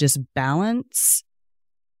need to just balance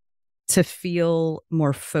to feel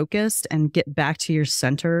more focused and get back to your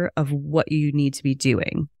center of what you need to be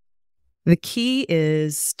doing. The key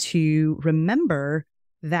is to remember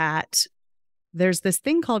that there's this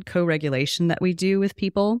thing called co-regulation that we do with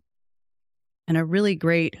people. And a really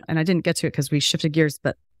great, and I didn't get to it because we shifted gears,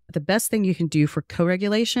 but the best thing you can do for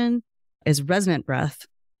co-regulation is resonant breath.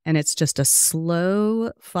 And it's just a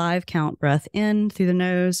slow 5-count breath in through the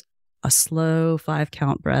nose, a slow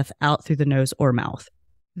 5-count breath out through the nose or mouth.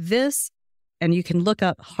 This, and you can look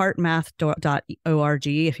up heartmath.org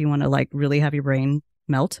if you want to really have your brain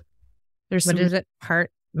melt. What is it?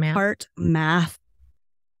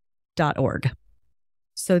 Heartmath.org.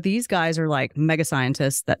 So these guys are mega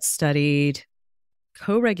scientists that studied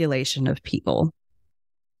co-regulation of people.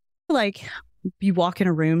 You walk in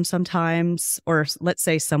a room sometimes, or let's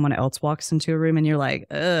say someone else walks into a room and you're like,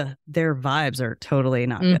 ugh, their vibes are totally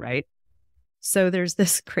not good, right? So there's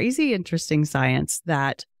this crazy interesting science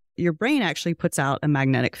that your brain actually puts out a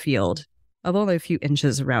magnetic field of only a few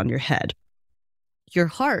inches around your head. Your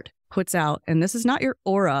heart puts out, and this is not your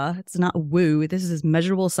aura, it's not woo, this is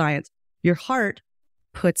measurable science. Your heart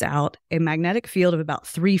puts out a magnetic field of about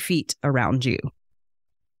 3 feet around you.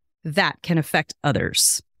 That can affect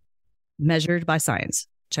others, measured by science.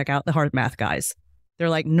 Check out the hard math guys. They're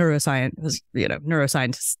like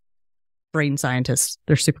neuroscientists, brain scientists.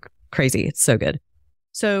 They're super crazy. It's so good.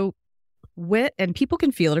 So and people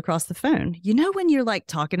can feel it across the phone. You know, when you're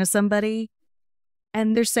talking to somebody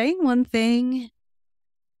and they're saying one thing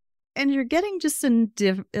and you're getting just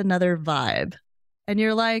another vibe and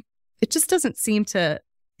you're like, it just doesn't seem to.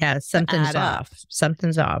 Yeah, something's off.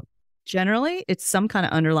 Something's off. Generally, it's some kind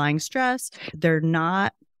of underlying stress. They're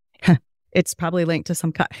not, it's probably linked to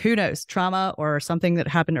some kind, who knows, trauma or something that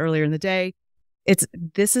happened earlier in the day.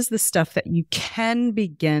 This is the stuff that you can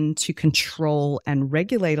begin to control and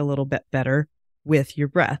regulate a little bit better with your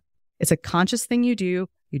breath. It's a conscious thing you do.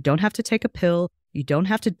 You don't have to take a pill. You don't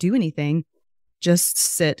have to do anything. Just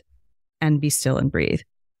sit and be still and breathe.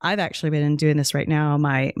 I've actually been doing this right now.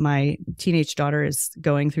 My teenage daughter is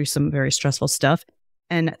going through some very stressful stuff.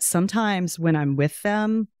 And sometimes when I'm with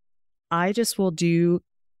them, I just will do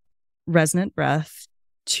resonant breath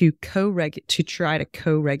to try to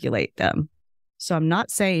co-regulate them. So I'm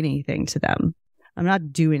not saying anything to them. I'm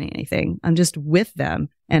not doing anything. I'm just with them.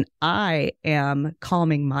 And I am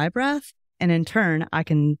calming my breath. And in turn, I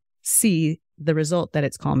can see the result that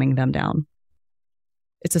it's calming them down.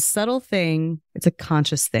 It's a subtle thing. It's a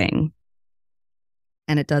conscious thing.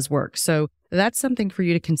 And it does work. So that's something for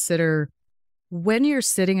you to consider when you're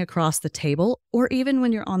sitting across the table, or even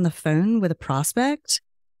when you're on the phone with a prospect.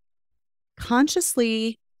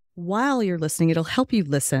 Consciously, while you're listening, it'll help you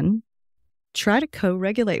listen. Try to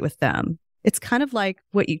co-regulate with them. It's kind of like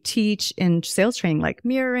what you teach in sales training, like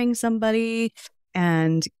mirroring somebody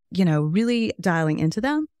and, really dialing into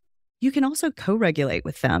them. You can also co-regulate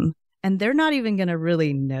with them, and they're not even going to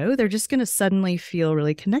really know. They're just going to suddenly feel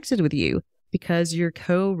really connected with you because you're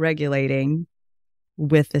co-regulating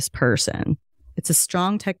with this person. It's a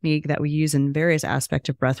strong technique that we use in various aspects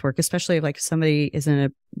of breathwork, especially if like somebody is in a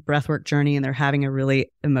breathwork journey and they're having a really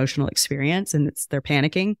emotional experience and they're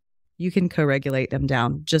panicking. You can co-regulate them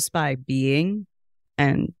down just by being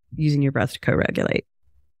and using your breath to co-regulate.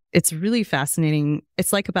 It's really fascinating.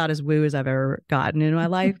 It's like about as woo as I've ever gotten in my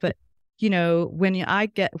life. But,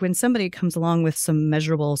 when somebody comes along with some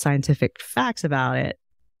measurable scientific facts about it,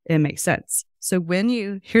 it makes sense. So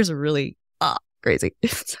here's a really crazy.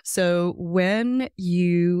 So when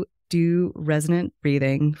you do resonant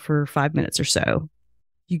breathing for 5 minutes or so,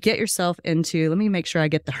 you get yourself into, let me make sure I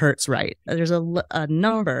get the hertz right. There's a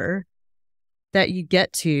number that you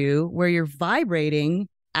get to where you're vibrating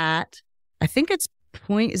at, I think it's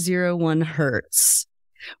 0.01 hertz,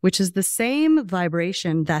 which is the same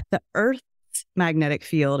vibration that the Earth's magnetic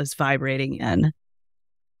field is vibrating in.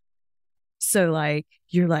 So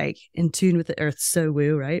you're in tune with the Earth. So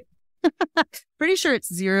woo, right? Pretty sure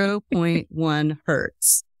it's 0.1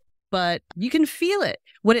 hertz, but you can feel it.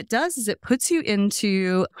 What it does is it puts you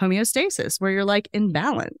into homeostasis where you're in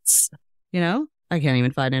balance. I can't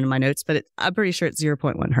even find it in my notes, but I'm pretty sure it's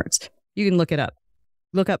 0.1 hertz. You can look it up.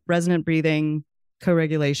 Look up resonant breathing,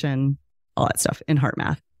 co-regulation, all that stuff in heart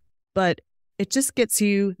math. But it just gets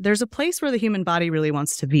you, there's a place where the human body really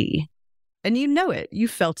wants to be. And you know it. You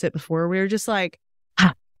felt it before. We were just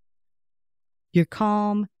you're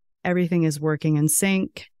calm. Everything is working in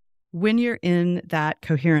sync. When you're in that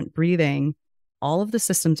coherent breathing, all of the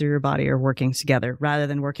systems of your body are working together rather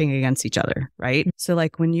than working against each other, right? So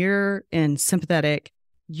when you're in sympathetic,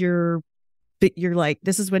 you're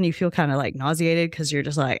this is when you feel kind of nauseated because you're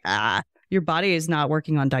just your body is not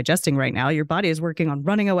working on digesting right now. Your body is working on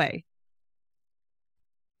running away.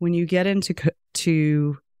 When you get into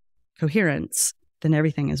to coherence, then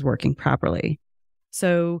everything is working properly.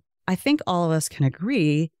 So I think all of us can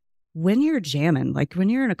agree, when you're jamming, when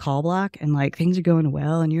you're in a call block and things are going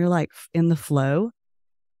well and you're in the flow,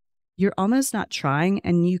 you're almost not trying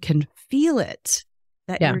and you can feel it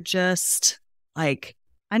that you're just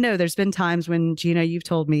I know there's been times when, Gina, you've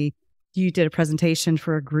told me you did a presentation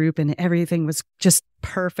for a group and everything was just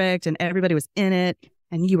perfect and everybody was in it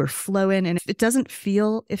and you were flowing, and it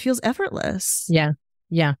feels effortless. Yeah.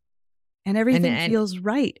 Yeah. And everything feels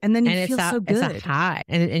right. And then you feel so good. It's a high.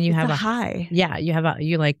 And you have a high. Yeah.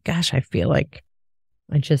 You're gosh, I feel like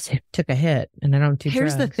I just took a hit and I don't do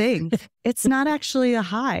Here's drugs. the thing. It's not actually a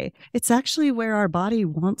high. It's actually where our body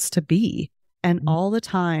wants to be. And all the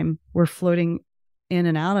time we're floating in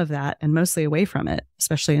and out of that and mostly away from it,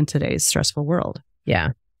 especially in today's stressful world. Yeah.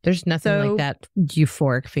 There's nothing like that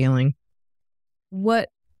euphoric feeling. What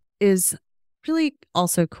is really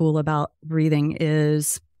also cool about breathing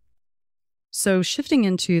is, so shifting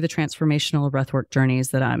into the transformational breathwork journeys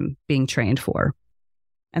that I'm being trained for.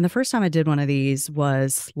 And the first time I did one of these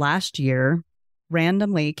was last year,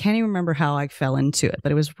 randomly. Can't even remember how I fell into it,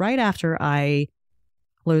 but it was right after I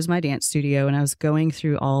closed my dance studio and I was going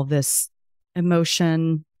through all this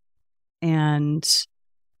emotion and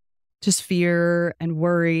just fear and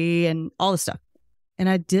worry and all this stuff. And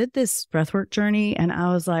I did this breathwork journey and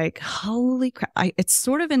I was like, holy crap. It's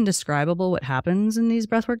sort of indescribable what happens in these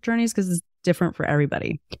breathwork journeys because it's different for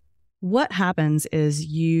everybody. What happens is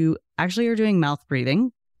you actually are doing mouth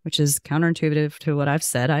breathing, which is counterintuitive to what I've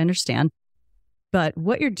said. I understand. But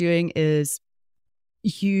what you're doing is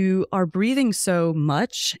you are breathing so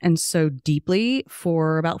much and so deeply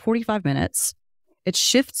for about 45 minutes. It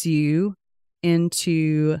shifts you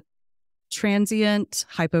into transient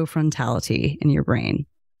hypofrontality in your brain.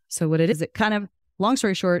 So what it is, it kind of, long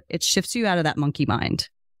story short, it shifts you out of that monkey mind.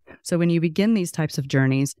 So when you begin these types of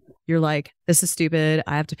journeys, you're like, this is stupid.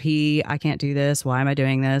 I have to pee. I can't do this. Why am I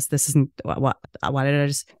doing this? This isn't, why did I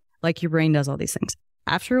just, your brain does all these things.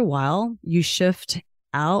 After a while, you shift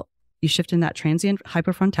in that transient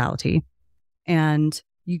hypofrontality and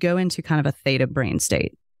you go into kind of a theta brain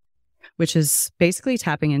state, which is basically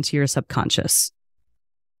tapping into your subconscious.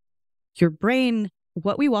 Your brain,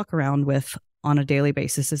 what we walk around with on a daily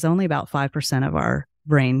basis is only about 5% of our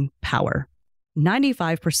brain power.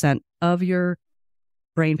 95% of your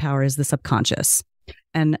brain power is the subconscious.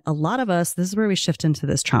 And a lot of us, this is where we shift into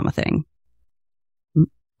this trauma thing.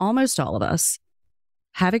 Almost all of us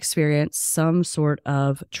have experienced some sort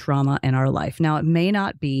of trauma in our life. Now, it may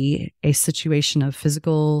not be a situation of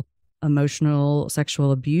physical, emotional,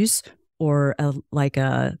 sexual abuse or like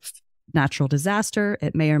a natural disaster.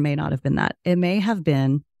 It may or may not have been that. It may have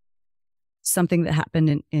been something that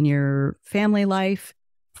happened in your family life,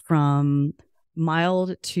 from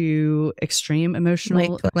mild to extreme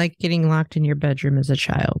emotional. Like getting locked in your bedroom as a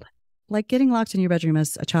child. Like getting locked in your bedroom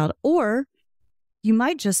as a child. Or you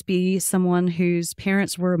might just be someone whose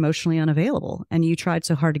parents were emotionally unavailable and you tried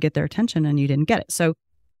so hard to get their attention and you didn't get it. So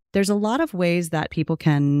there's a lot of ways that people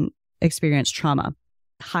can experience trauma.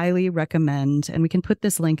 Highly recommend, and we can put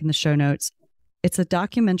this link in the show notes. It's a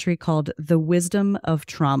documentary called The Wisdom of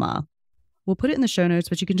Trauma. We'll put it in the show notes,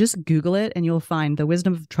 but you can just Google it and you'll find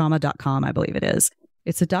thewisdomoftrauma.com, I believe it is.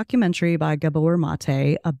 It's a documentary by Gabor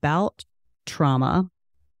Mate about trauma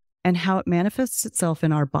and how it manifests itself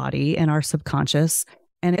in our body and our subconscious,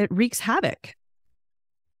 and it wreaks havoc.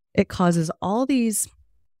 It causes all these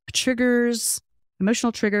triggers,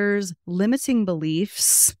 emotional triggers, limiting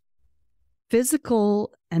beliefs,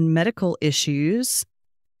 physical and medical issues,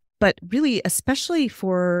 but really, especially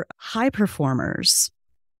for high performers.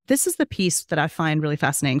 This is the piece that I find really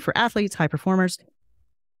fascinating for athletes, high performers.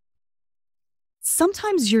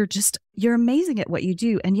 Sometimes you're amazing at what you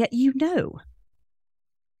do, and yet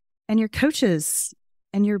and your coaches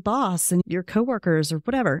and your boss and your coworkers or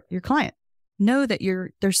whatever, your client, know that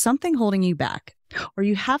there's something holding you back, or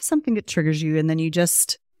you have something that triggers you and then you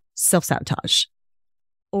just self-sabotage,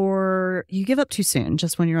 or you give up too soon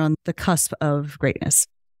just when you're on the cusp of greatness.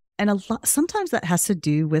 And sometimes that has to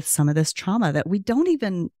do with some of this trauma that we don't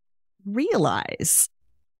even realize.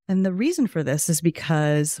 And the reason for this is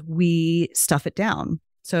because we stuff it down.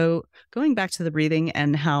 So going back to the breathing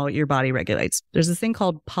and how your body regulates, there's this thing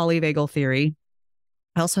called polyvagal theory.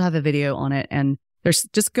 I also have a video on it, and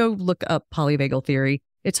just go look up polyvagal theory.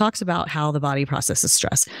 It talks about how the body processes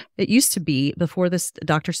stress. It used to be, before this,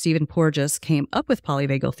 Dr. Stephen Porges came up with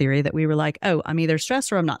polyvagal theory, that we were like, oh, I'm either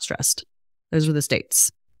stressed or I'm not stressed. Those were the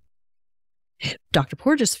states. Dr.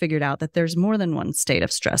 Porges figured out that there's more than one state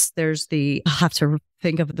of stress. I'll have to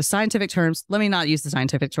think of the scientific terms. Let me not use the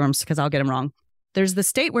scientific terms because I'll get them wrong. There's the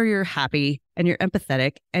state where you're happy and you're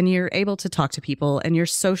empathetic and you're able to talk to people and you're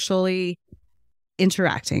socially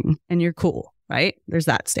interacting and you're cool, right? There's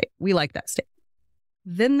that state. We like that state.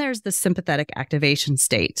 Then there's the sympathetic activation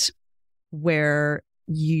state where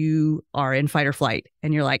you are in fight or flight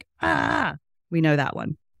and you're like, we know that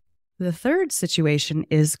one. The third situation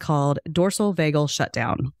is called dorsal vagal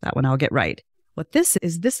shutdown. That one I'll get right. What this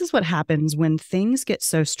is what happens when things get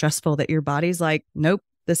so stressful that your body's like, nope,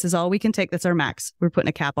 this is all we can take. That's our max. We're putting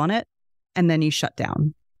a cap on it. And then you shut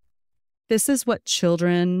down. This is what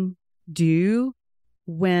children do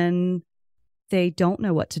when they don't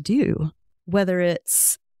know what to do. Whether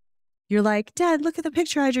it's, you're like, Dad, look at the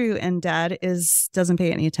picture I drew. And Dad doesn't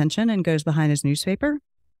pay any attention and goes behind his newspaper.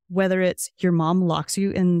 Whether it's your mom locks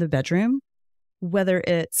you in the bedroom, whether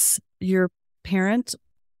it's your parent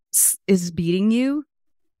is beating you,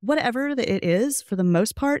 whatever it is, for the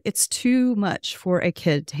most part, it's too much for a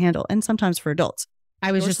kid to handle, and sometimes for adults.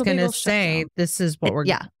 I was just going to say, this is what we're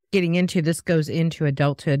getting into. This goes into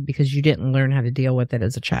adulthood because you didn't learn how to deal with it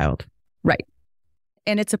as a child. Right.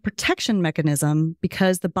 And it's a protection mechanism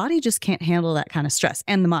because the body just can't handle that kind of stress,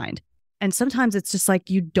 and the mind. And sometimes it's just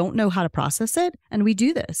like you don't know how to process it. And we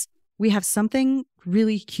do this. We have something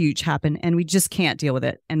really huge happen and we just can't deal with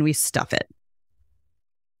it and we stuff it.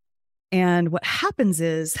 And what happens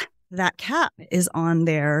is that cap is on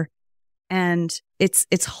there and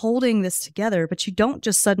it's holding this together, but you don't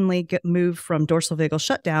just suddenly move from dorsal vagal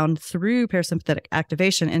shutdown through parasympathetic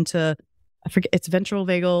activation into, I forget, it's ventral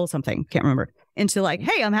vagal something, can't remember, into like,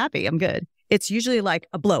 hey, I'm happy, I'm good. It's usually like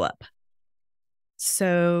a blow up.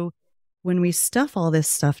 So when we stuff all this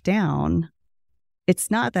stuff down,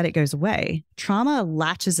 it's not that it goes away. Trauma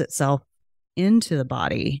latches itself into the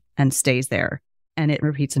body and stays there, and it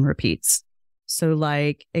repeats and repeats. So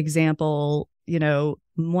like example,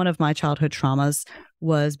 one of my childhood traumas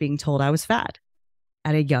was being told I was fat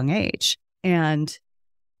at a young age, and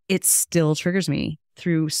it still triggers me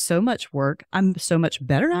through so much work. I'm so much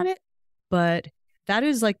better at it, but that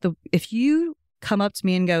is like if you come up to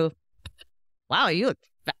me and go, wow, you look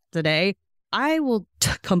fat today, I will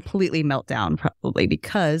completely melt down probably,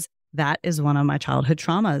 because that is one of my childhood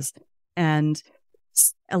traumas. And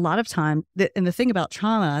A lot of time, and the thing about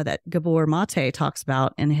trauma that Gabor Mate talks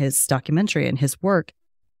about in his documentary and his work,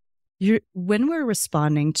 when we're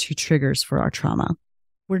responding to triggers for our trauma,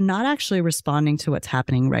 we're not actually responding to what's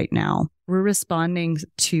happening right now. We're responding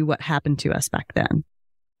to what happened to us back then.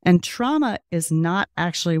 And trauma is not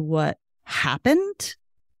actually what happened.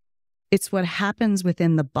 It's what happens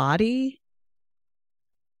within the body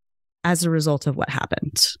as a result of what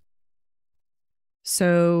happened.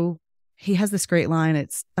 So he has this great line.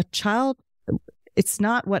 It's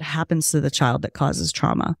not what happens to the child that causes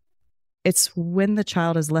trauma. It's when the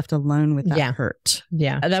child is left alone with that hurt.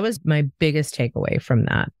 Yeah. That was my biggest takeaway from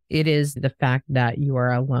that. It is the fact that you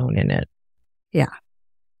are alone in it. Yeah.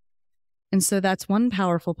 And so that's one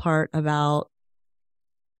powerful part about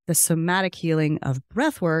the somatic healing of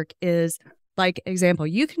breath work is, like, example,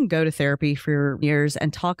 you can go to therapy for years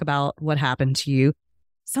and talk about what happened to you.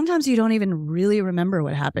 Sometimes you don't even really remember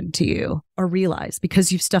what happened to you or realize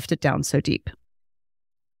because you've stuffed it down so deep.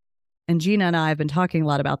 And Gina and I have been talking a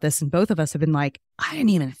lot about this, and both of us have been like, I didn't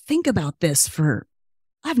even think about this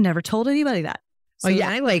I've never told anybody that. So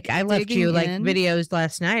I left you videos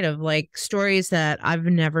last night of like stories that I've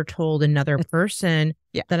never told another person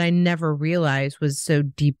that I never realized was so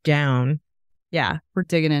deep down. Yeah. We're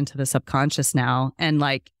digging into the subconscious now and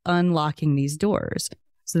like unlocking these doors.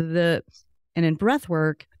 And in breath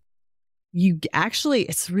work,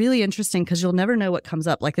 it's really interesting because you'll never know what comes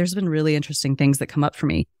up. Like there's been really interesting things that come up for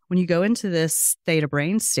me. When you go into this theta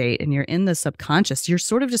brain state and you're in the subconscious, you're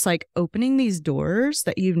sort of just like opening these doors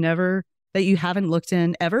that you haven't looked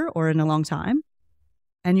in ever or in a long time.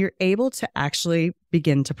 And you're able to actually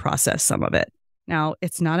begin to process some of it. Now,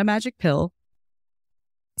 it's not a magic pill.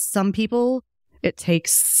 Some people, it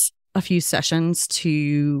takes a few sessions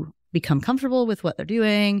to become comfortable with what they're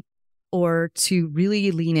doing or to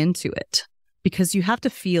really lean into it because you have to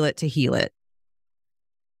feel it to heal it.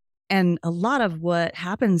 And a lot of what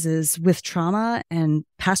happens is with trauma and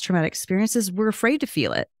past traumatic experiences, we're afraid to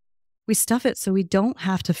feel it. We stuff it so we don't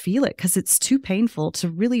have to feel it because it's too painful to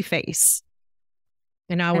really face.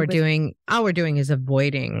 And all we're doing is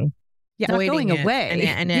avoiding. Yeah, not going away.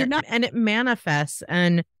 And it manifests.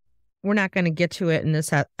 And we're not going to get to it in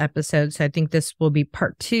this episode. So I think this will be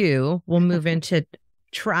part 2. We'll move into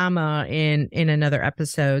trauma in another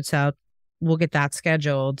episode. So we'll get that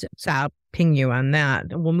scheduled. So I'll ping you on that.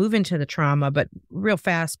 We'll move into the trauma, but real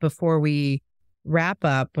fast before we wrap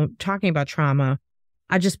up talking about trauma,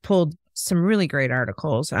 I just pulled some really great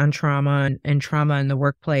articles on trauma and trauma in the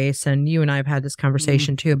workplace. And you and I have had this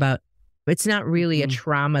conversation too about it's not really a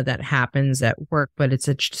trauma that happens at work, but it's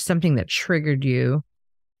something that triggered you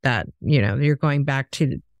that, you're going back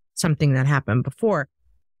to something that happened before.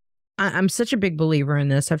 I'm such a big believer in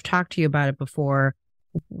this. I've talked to you about it before.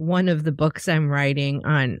 One of the books I'm writing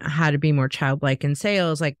on how to be more childlike in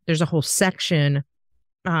sales, like there's a whole section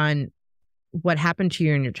on what happened to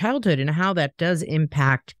you in your childhood and how that does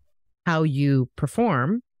impact how you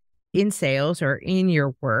perform in sales or in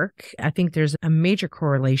your work. I think there's a major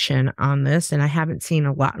correlation on this, and I haven't seen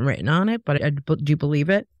a lot written on it, but I do believe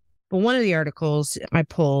it. But one of the articles I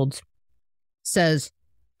pulled says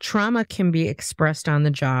trauma can be expressed on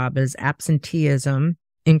the job as absenteeism,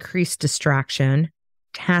 increased distraction,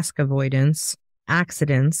 task avoidance,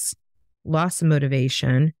 accidents, loss of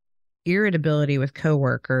motivation, irritability with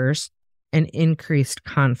coworkers, and increased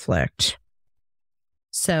conflict.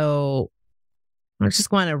 So I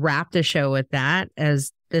just want to wrap the show with that,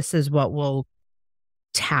 as this is what we'll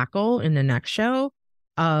tackle in the next show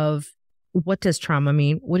of what does trauma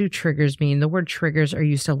mean? What do triggers mean? The word triggers are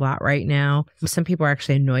used a lot right now. Some people are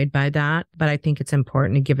actually annoyed by that, but I think it's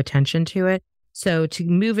important to give attention to it. So to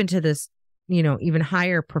move into this, even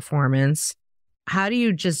higher performance, how do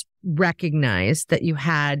you just recognize that you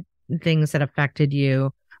had things that affected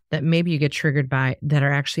you that maybe you get triggered by that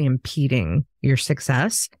are actually impeding your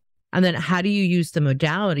success? And then how do you use the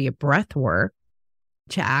modality of breath work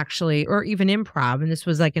to actually, or even improv? And this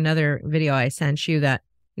was like another video I sent you that,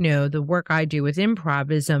 the work I do with improv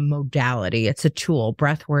is a modality. It's a tool.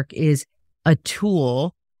 Breath work is a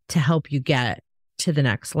tool to help you get to the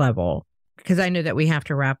next level. Because I know that we have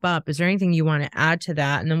to wrap up. Is there anything you want to add to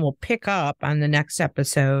that? And then we'll pick up on the next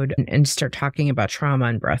episode and start talking about trauma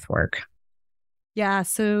and breath work. Yeah.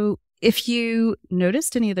 So if you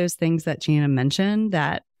noticed any of those things that Gina mentioned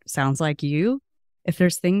that sounds like you, if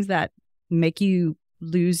there's things that make you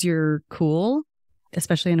lose your cool,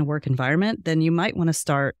 especially in a work environment, then you might want to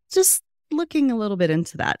start just looking a little bit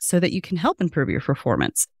into that so that you can help improve your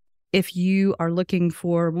performance. If you are looking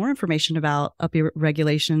for more information about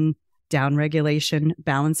upregulation, downregulation,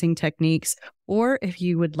 balancing techniques, or if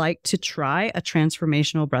you would like to try a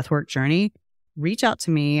transformational breathwork journey, reach out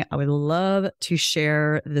to me. I would love to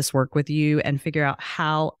share this work with you and figure out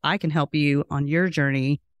how I can help you on your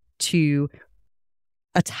journey to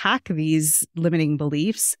attack these limiting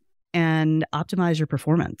beliefs and optimize your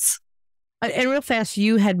performance. And real fast,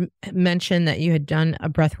 you had mentioned that you had done a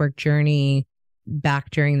breathwork journey back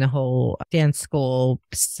during the whole dance school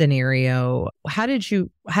scenario. How did you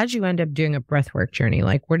end up doing a breathwork journey?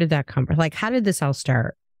 Like, where did that come from? Like, how did this all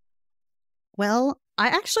start? Well, I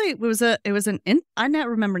actually, I now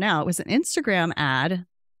remember now, it was an Instagram ad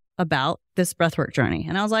about this breathwork journey.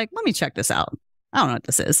 And I was like, let me check this out. I don't know what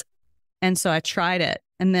this is. And so I tried it,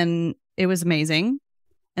 and then it was amazing.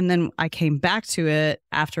 And then I came back to it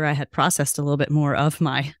after I had processed a little bit more of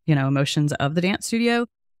my, emotions of the dance studio.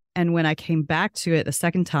 And when I came back to it the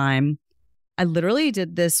second time, I literally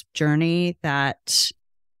did this journey that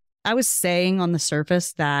I was saying on the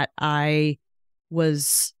surface that I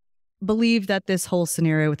believed that this whole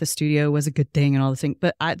scenario with the studio was a good thing and all the things.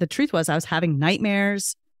 But the truth was I was having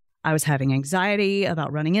nightmares. I was having anxiety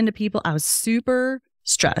about running into people. I was super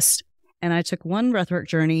stressed. And I took one breathwork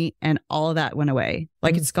journey and all of that went away.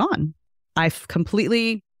 Like it's gone. I'm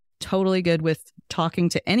completely, totally good with talking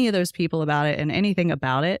to any of those people about it and anything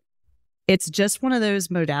about it. It's just one of those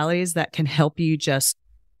modalities that can help you just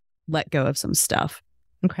let go of some stuff.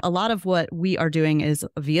 Okay. A lot of what we are doing is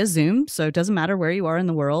via Zoom. So it doesn't matter where you are in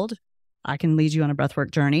the world. I can lead you on a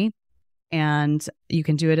breathwork journey, and you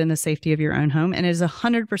can do it in the safety of your own home. And it is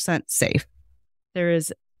 100% safe.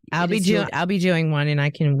 I'll be doing one,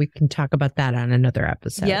 and we can talk about that on another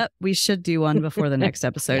episode. Yep, we should do one before the next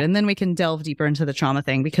episode. Yeah. And then we can delve deeper into the trauma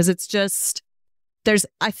thing, because it's just,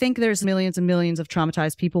 I think there's millions and millions of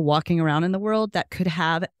traumatized people walking around in the world that could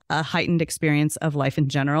have a heightened experience of life in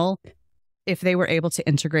general if they were able to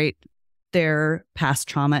integrate their past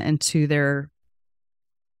trauma into their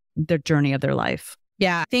journey of their life.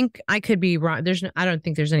 Yeah, I think I could be wrong. I don't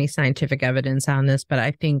think there's any scientific evidence on this, but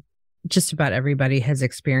I think just about everybody has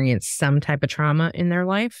experienced some type of trauma in their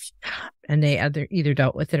life, and they either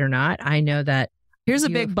dealt with it or not. I know that. Here's a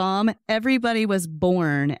big bomb. Everybody was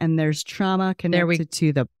born, and there's trauma connected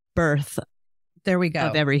to the birth. There we go.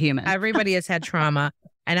 Of every human. Everybody has had trauma.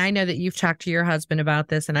 And I know that you've talked to your husband about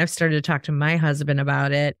this, and I've started to talk to my husband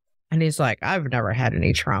about it. And he's like, I've never had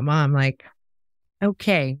any trauma. I'm like,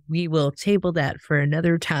 okay, we will table that for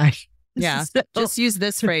another time. Yeah. So, just use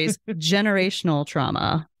this phrase, generational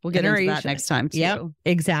trauma. We'll get into that next time too. Yep,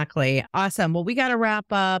 exactly. Awesome. Well, we got to wrap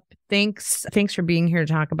up. Thanks for being here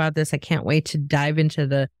to talk about this. I can't wait to dive into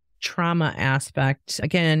the trauma aspect.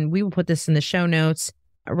 Again, we will put this in the show notes.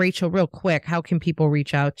 Rachel, real quick, how can people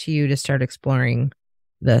reach out to you to start exploring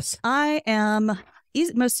this? I am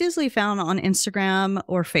most easily found on Instagram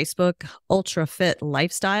or Facebook, Ultra Fit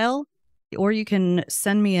Lifestyle, or you can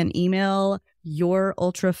send me an email,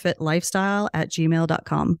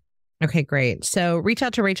 yourultrafitlifestyle@gmail.com. Okay, great. So reach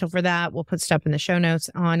out to Rachel for that. We'll put stuff in the show notes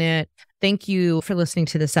on it. Thank you for listening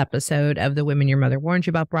to this episode of The Women Your Mother Warned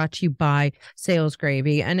You About, brought to you by Sales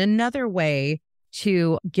Gravy. And another way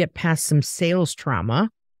to get past some sales trauma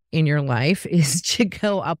in your life is to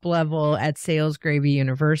go up level at Sales Gravy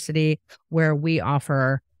University, where we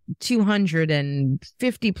offer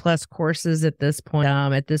 250 plus courses at this point.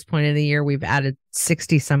 At this point of the year, we've added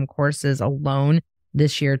 60 some courses alone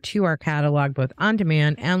this year to our catalog, both on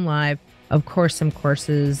demand and live. Of course, some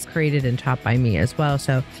courses created and taught by me as well.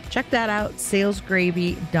 So check that out,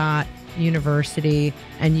 salesgravy.university,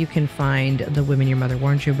 and you can find The Women Your Mother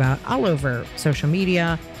Warned You About all over social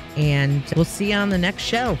media. And we'll see you on the next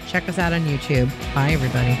show. Check us out on YouTube. Bye,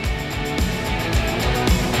 everybody.